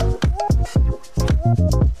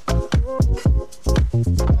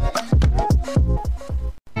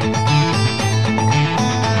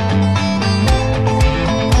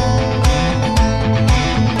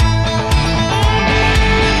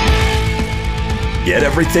 Get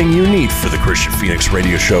everything you need for the Christian Phoenix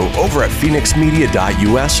Radio Show over at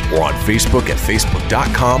phoenixmedia.us or on Facebook at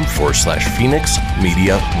facebook.com/Phoenix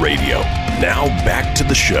Media Radio. Now back to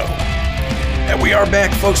the show. And we are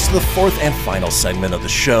back, folks, to the fourth and final segment of the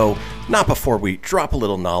show. Not before we drop a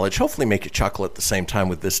little knowledge, hopefully make you chuckle at the same time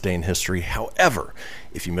with This Day in History. However,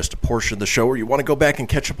 if you missed a portion of the show or you want to go back and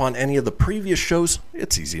catch up on any of the previous shows,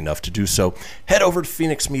 it's easy enough to do so. Head over to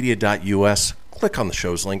phoenixmedia.us. Click on the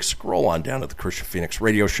show's link, scroll on down to the Christian Phoenix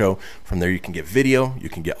Radio Show. From there, you can get video, you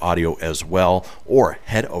can get audio as well, or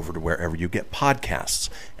head over to wherever you get podcasts.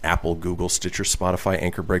 Apple, Google, Stitcher, Spotify,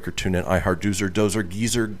 Anchor Breaker, TuneIn, iHeart, Dozer,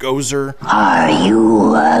 Geezer, Gozer. Are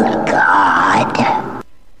you a god?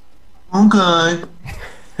 Okay.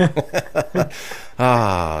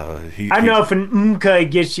 I don't know if an umka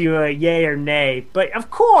gets you a yay or nay, but of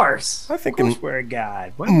course. I think we're a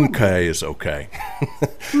god. Umka is okay.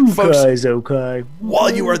 Umka is okay. While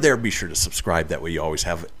you are there, be sure to subscribe. That way you always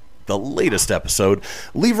have the latest episode.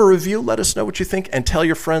 Leave a review. Let us know what you think. And tell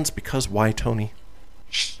your friends, because why, Tony?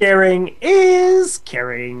 Sharing is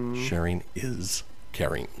caring. Sharing is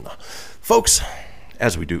caring. Folks,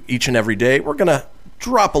 as we do each and every day, we're going to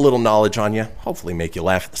drop a little knowledge on you, hopefully make you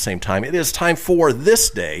laugh at the same time. It is time for This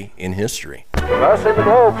Day in History. Traversing the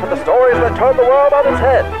globe for the stories that turn the world on its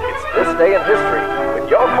head. It's This Day in History with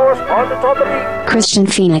your correspondent on the beat, Christian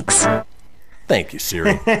Phoenix. Thank you,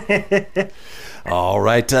 Siri. All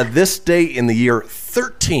right, this day in the year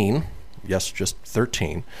 13, yes, just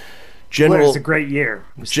 13, General... It was a great year.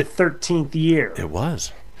 It was the 13th year. It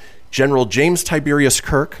was. General James Tiberius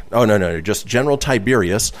Kirk, just General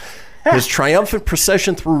Tiberius, his triumphant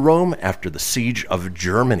procession through Rome after the siege of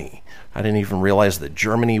Germany. I didn't even realize that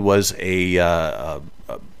Germany was a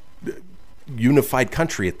unified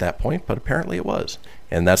country at that point, but apparently it was.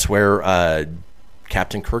 And that's where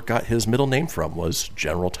Captain Kirk got his middle name from, was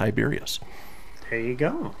General Tiberius. There you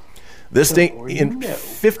go. This day in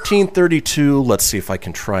 1532, let's see if I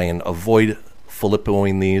can try and avoid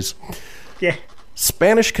Filippoing these. Yeah.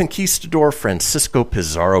 Spanish conquistador Francisco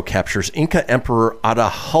Pizarro captures Inca Emperor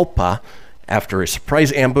Atahualpa after a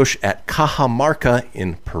surprise ambush at Cajamarca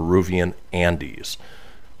in Peruvian Andes.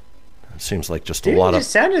 It seems like just a lot of... It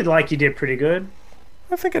sounded like you did pretty good.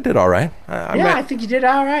 I think I did all right. I think you did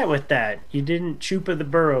all right with that. You didn't chupa the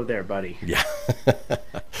burro there, buddy. Yeah.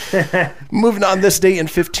 Moving on, this day in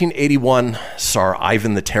 1581, Tsar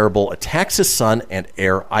Ivan the Terrible attacks his son and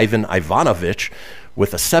heir Ivan Ivanovich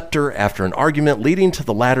with a scepter after an argument leading to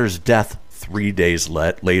the latter's death 3 days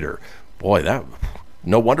later. Boy,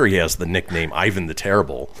 no wonder he has the nickname Ivan the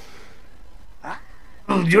Terrible.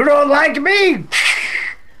 You don't like me?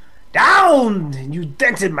 Down! You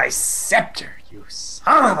dented my scepter, you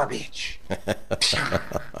son of a bitch.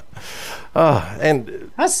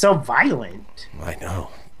 And that's so violent. I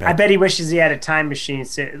know. I bet he wishes he had a time machine,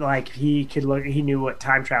 so like he could look. He knew what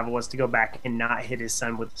time travel was to go back and not hit his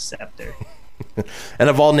son with a scepter. And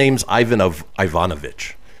of all names, Ivan of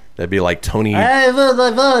Ivanovich. That'd be like Tony. Ivan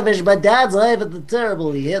Ivanovich, my dad's Ivan the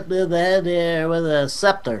Terrible. He hit me in the head here with a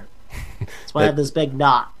scepter. That's why I have this big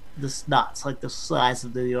knot. This knot's like the size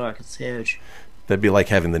of New York. It's huge. That'd be like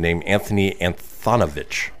having the name Anthony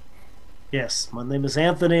Antonovich. Yes, my name is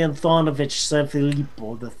Anthony Antonovich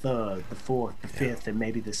Sanfilippo the third, the fourth, the fifth, and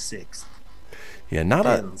maybe the sixth. Yeah, not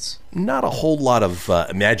a whole lot of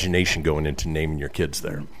imagination going into naming your kids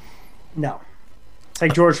there. No. It's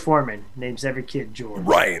like George Foreman names every kid George.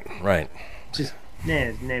 Right. Just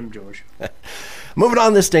name George. Moving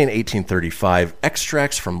on, this day in 1835,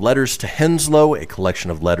 extracts from Letters to Henslow, a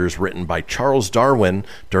collection of letters written by Charles Darwin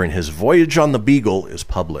during his voyage on the Beagle, is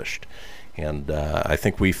published. And I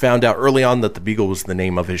think we found out early on that the Beagle was the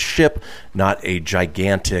name of his ship, not a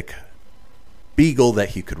gigantic beagle that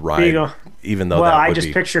he could ride. Beagle. Even though I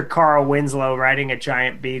just picture Carl Winslow riding a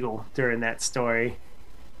giant beagle during that story.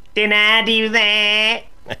 Didn't I do that?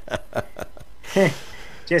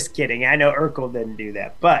 Just kidding. I know Urkel didn't do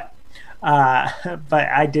that, but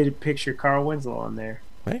I did picture Carl Winslow on there.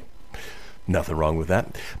 Right. Nothing wrong with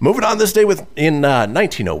that. Moving on, this day in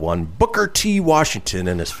 1901, Booker T. Washington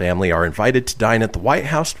and his family are invited to dine at the White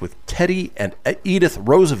House with Teddy and Edith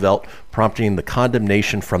Roosevelt, prompting the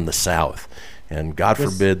condemnation from the South. And God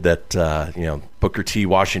forbid that Booker T.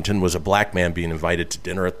 Washington was a black man being invited to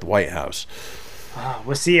dinner at the White House.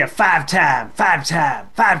 We'll see a five-time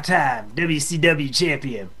WCW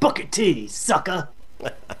champion, Booker T, sucker.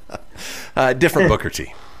 Different Booker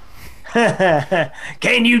T.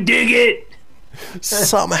 Can you dig it?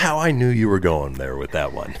 Somehow I knew you were going there with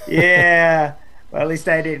that one. Yeah. Well, at least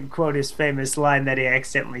I didn't quote his famous line that he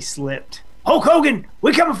accidentally slipped. Hulk Hogan,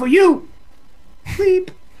 we're coming for you.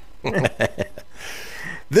 Bleep.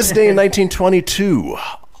 This day in 1922,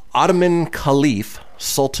 Ottoman Caliph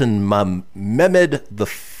Sultan Mehmed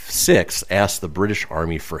VI asked the British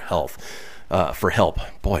Army for help.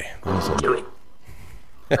 Boy, do it.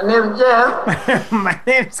 My name's Jeff. My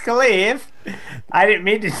name's Khalif. I didn't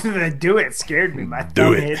mean to do it. Scared me. My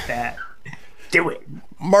thumb hit that. Do it.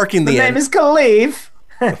 Marking the end. My name is Khalif.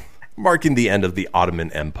 Marking the end of the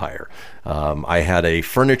Ottoman Empire. I had a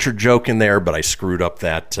furniture joke in there, but I screwed up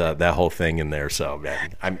that whole thing in there. So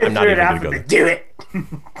I'm not even going to go there. Do it.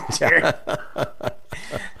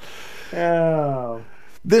 Oh.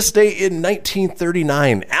 This day in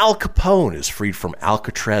 1939, Al Capone is freed from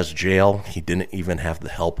Alcatraz jail. He didn't even have the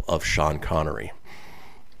help of Sean Connery.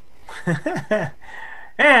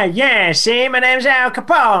 Yeah, see, my name's Al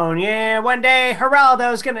Capone. Yeah, one day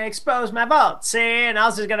Geraldo's going to expose my vault, see, and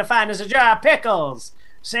all he's going to find is a jar of pickles.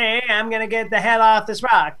 See, I'm going to get the hell off this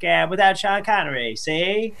rock without Sean Connery,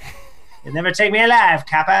 see? You'll never take me alive,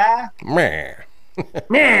 copper. Meh.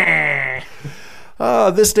 Meh.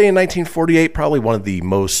 This day in 1948, probably one of the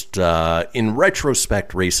most, in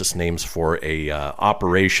retrospect, racist names for a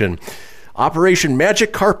operation. Operation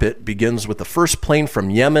Magic Carpet begins with the first plane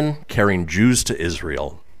from Yemen carrying Jews to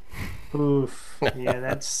Israel. Oof. Yeah,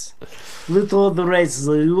 that's little of the races.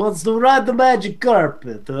 Who wants to ride the magic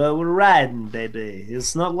carpet? We're riding, baby.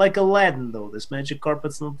 It's not like Aladdin, though. This magic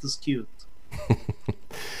carpet's not this cute.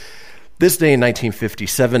 This day in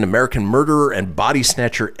 1957, American murderer and body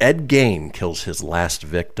snatcher Ed Gein kills his last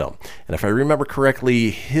victim. And if I remember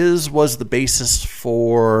correctly, his was the basis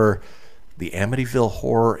for the Amityville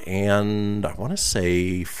Horror and, I want to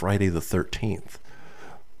say, Friday the 13th.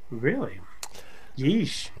 Really?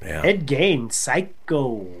 Yeesh. Yeah. Ed Gein,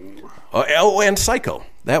 Psycho. Oh, and Psycho.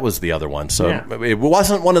 That was the other one. So It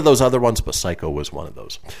wasn't one of those other ones, but Psycho was one of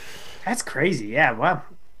those. That's crazy. Yeah, wow.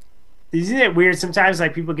 Isn't it weird sometimes,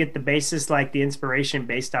 like, people get the basis, like, the inspiration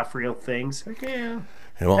based off real things? Like,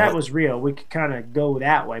 that was real. We could kind of go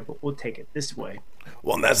that way, but we'll take it this way.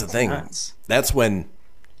 Well, and that's the thing. That's when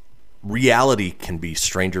reality can be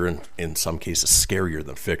stranger and, in some cases, scarier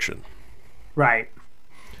than fiction. Right.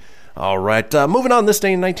 All right. Moving on, this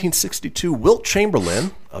day in 1962, Wilt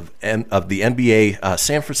Chamberlain of the NBA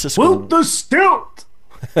San Francisco... Wilt the Stilt!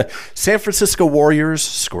 San Francisco Warriors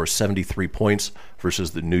score 73 points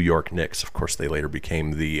versus the New York Knicks. Of course, they later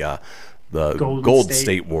became the Golden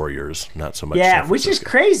State Warriors, not so much San Francisco. Which is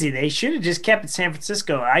crazy. They should have just kept it San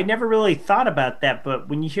Francisco. I never really thought about that, but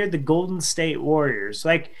when you hear the Golden State Warriors,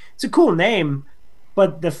 like, it's a cool name,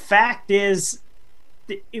 but the fact is,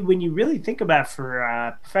 when you really think about it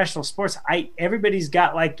for professional sports, everybody's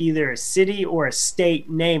got like either a city or a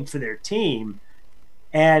state name for their team.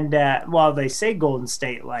 And while they say Golden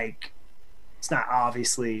State, like, it's not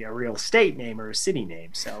obviously a real state name or a city name.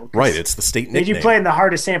 So right, it's the state nickname. If you play in the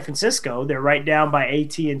heart of San Francisco, they're right down by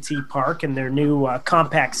AT&T Park and their new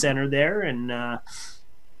Compact Center there. And, I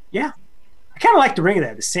kind of like the ring of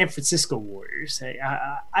that, the San Francisco Warriors.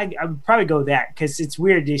 I would probably go with that because it's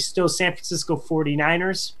weird. They're still San Francisco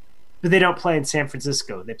 49ers, but they don't play in San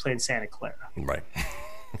Francisco. They play in Santa Clara. Right.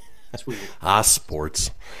 That's weird.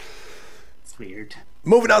 Sports. It's weird.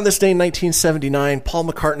 Moving on, this day in 1979, Paul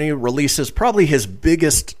McCartney releases probably his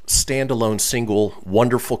biggest standalone single,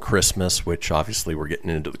 Wonderful Christmas, which obviously we're getting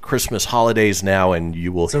into the Christmas holidays now, and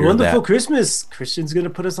you will hear that. It's a wonderful Christmas. Christian's going to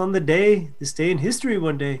put us on this day in history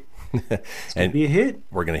one day. It's going to be a hit.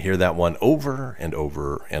 We're going to hear that one over and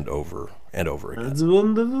over and over and over again. It's a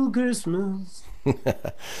wonderful Christmas.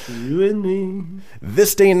 You and me.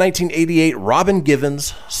 This day in 1988, Robin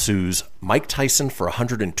Givens sues Mike Tyson for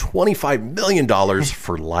 $125 million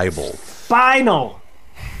for libel. Spinal.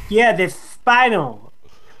 Yeah, the spinal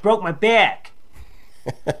broke my back.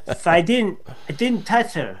 If I didn't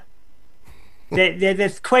touch her.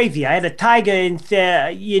 That's crazy. I had a tiger, and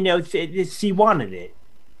she wanted it.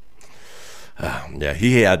 Yeah,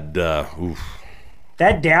 he had.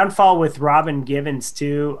 That downfall with Robin Givens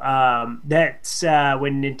too. That's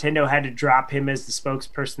when Nintendo had to drop him as the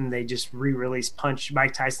spokesperson. They just re-released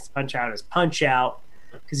Mike Tyson's Punch Out as Punch Out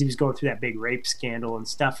because he was going through that big rape scandal and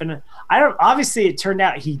stuff. And obviously it turned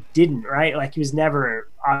out he didn't, right? Like he was never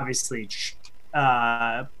obviously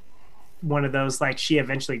one of those, like she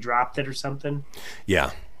eventually dropped it or something.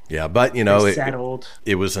 Yeah, but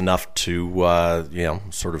it was enough to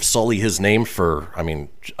sort of sully his name for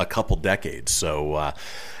a couple decades. So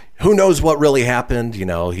who knows what really happened?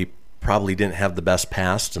 He probably didn't have the best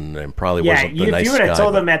past, and probably wasn't the nice guy. If you would have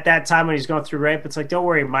told him at that time when he's going through rape, it's like, don't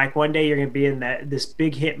worry, Mike. One day you're going to be in this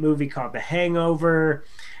big hit movie called The Hangover.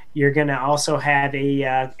 You're going to also have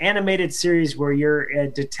a animated series where you're a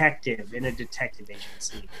detective in a detective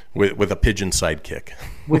agency. With a pigeon sidekick.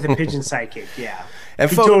 With a pigeon sidekick, yeah. And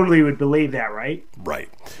he totally would believe that, right? Right.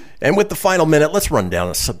 And with the final minute, let's run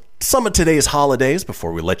down some of today's holidays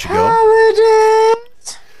before we let you go.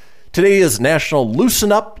 Holidays! Today is National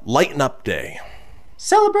Loosen Up, Lighten Up Day.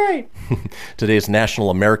 Celebrate! Today is National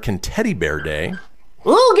American Teddy Bear Day.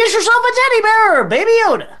 Ooh, get yourself a teddy bear, Baby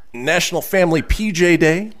Yoda. National Family PJ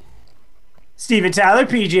Day. Steven Tyler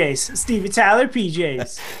PJs. Steven Tyler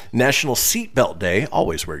PJs. National Seatbelt Day.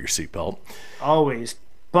 Always wear your seatbelt. Always.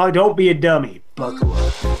 But don't be a dummy. Buckle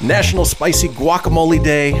up. National Spicy Guacamole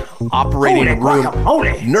Day. Operating Room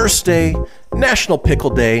guacamole. Nurse Day. National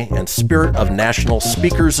Pickle Day. And Spirit of National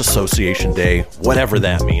Speakers Association Day. Whatever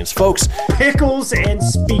that means. Folks. Pickles and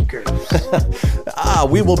speakers.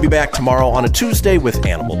 We will be back tomorrow on a Tuesday with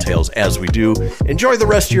Animal Tales as we do. Enjoy the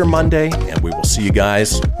rest of your Monday. And we will see you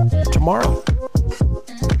guys tomorrow.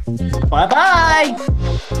 Bye-bye.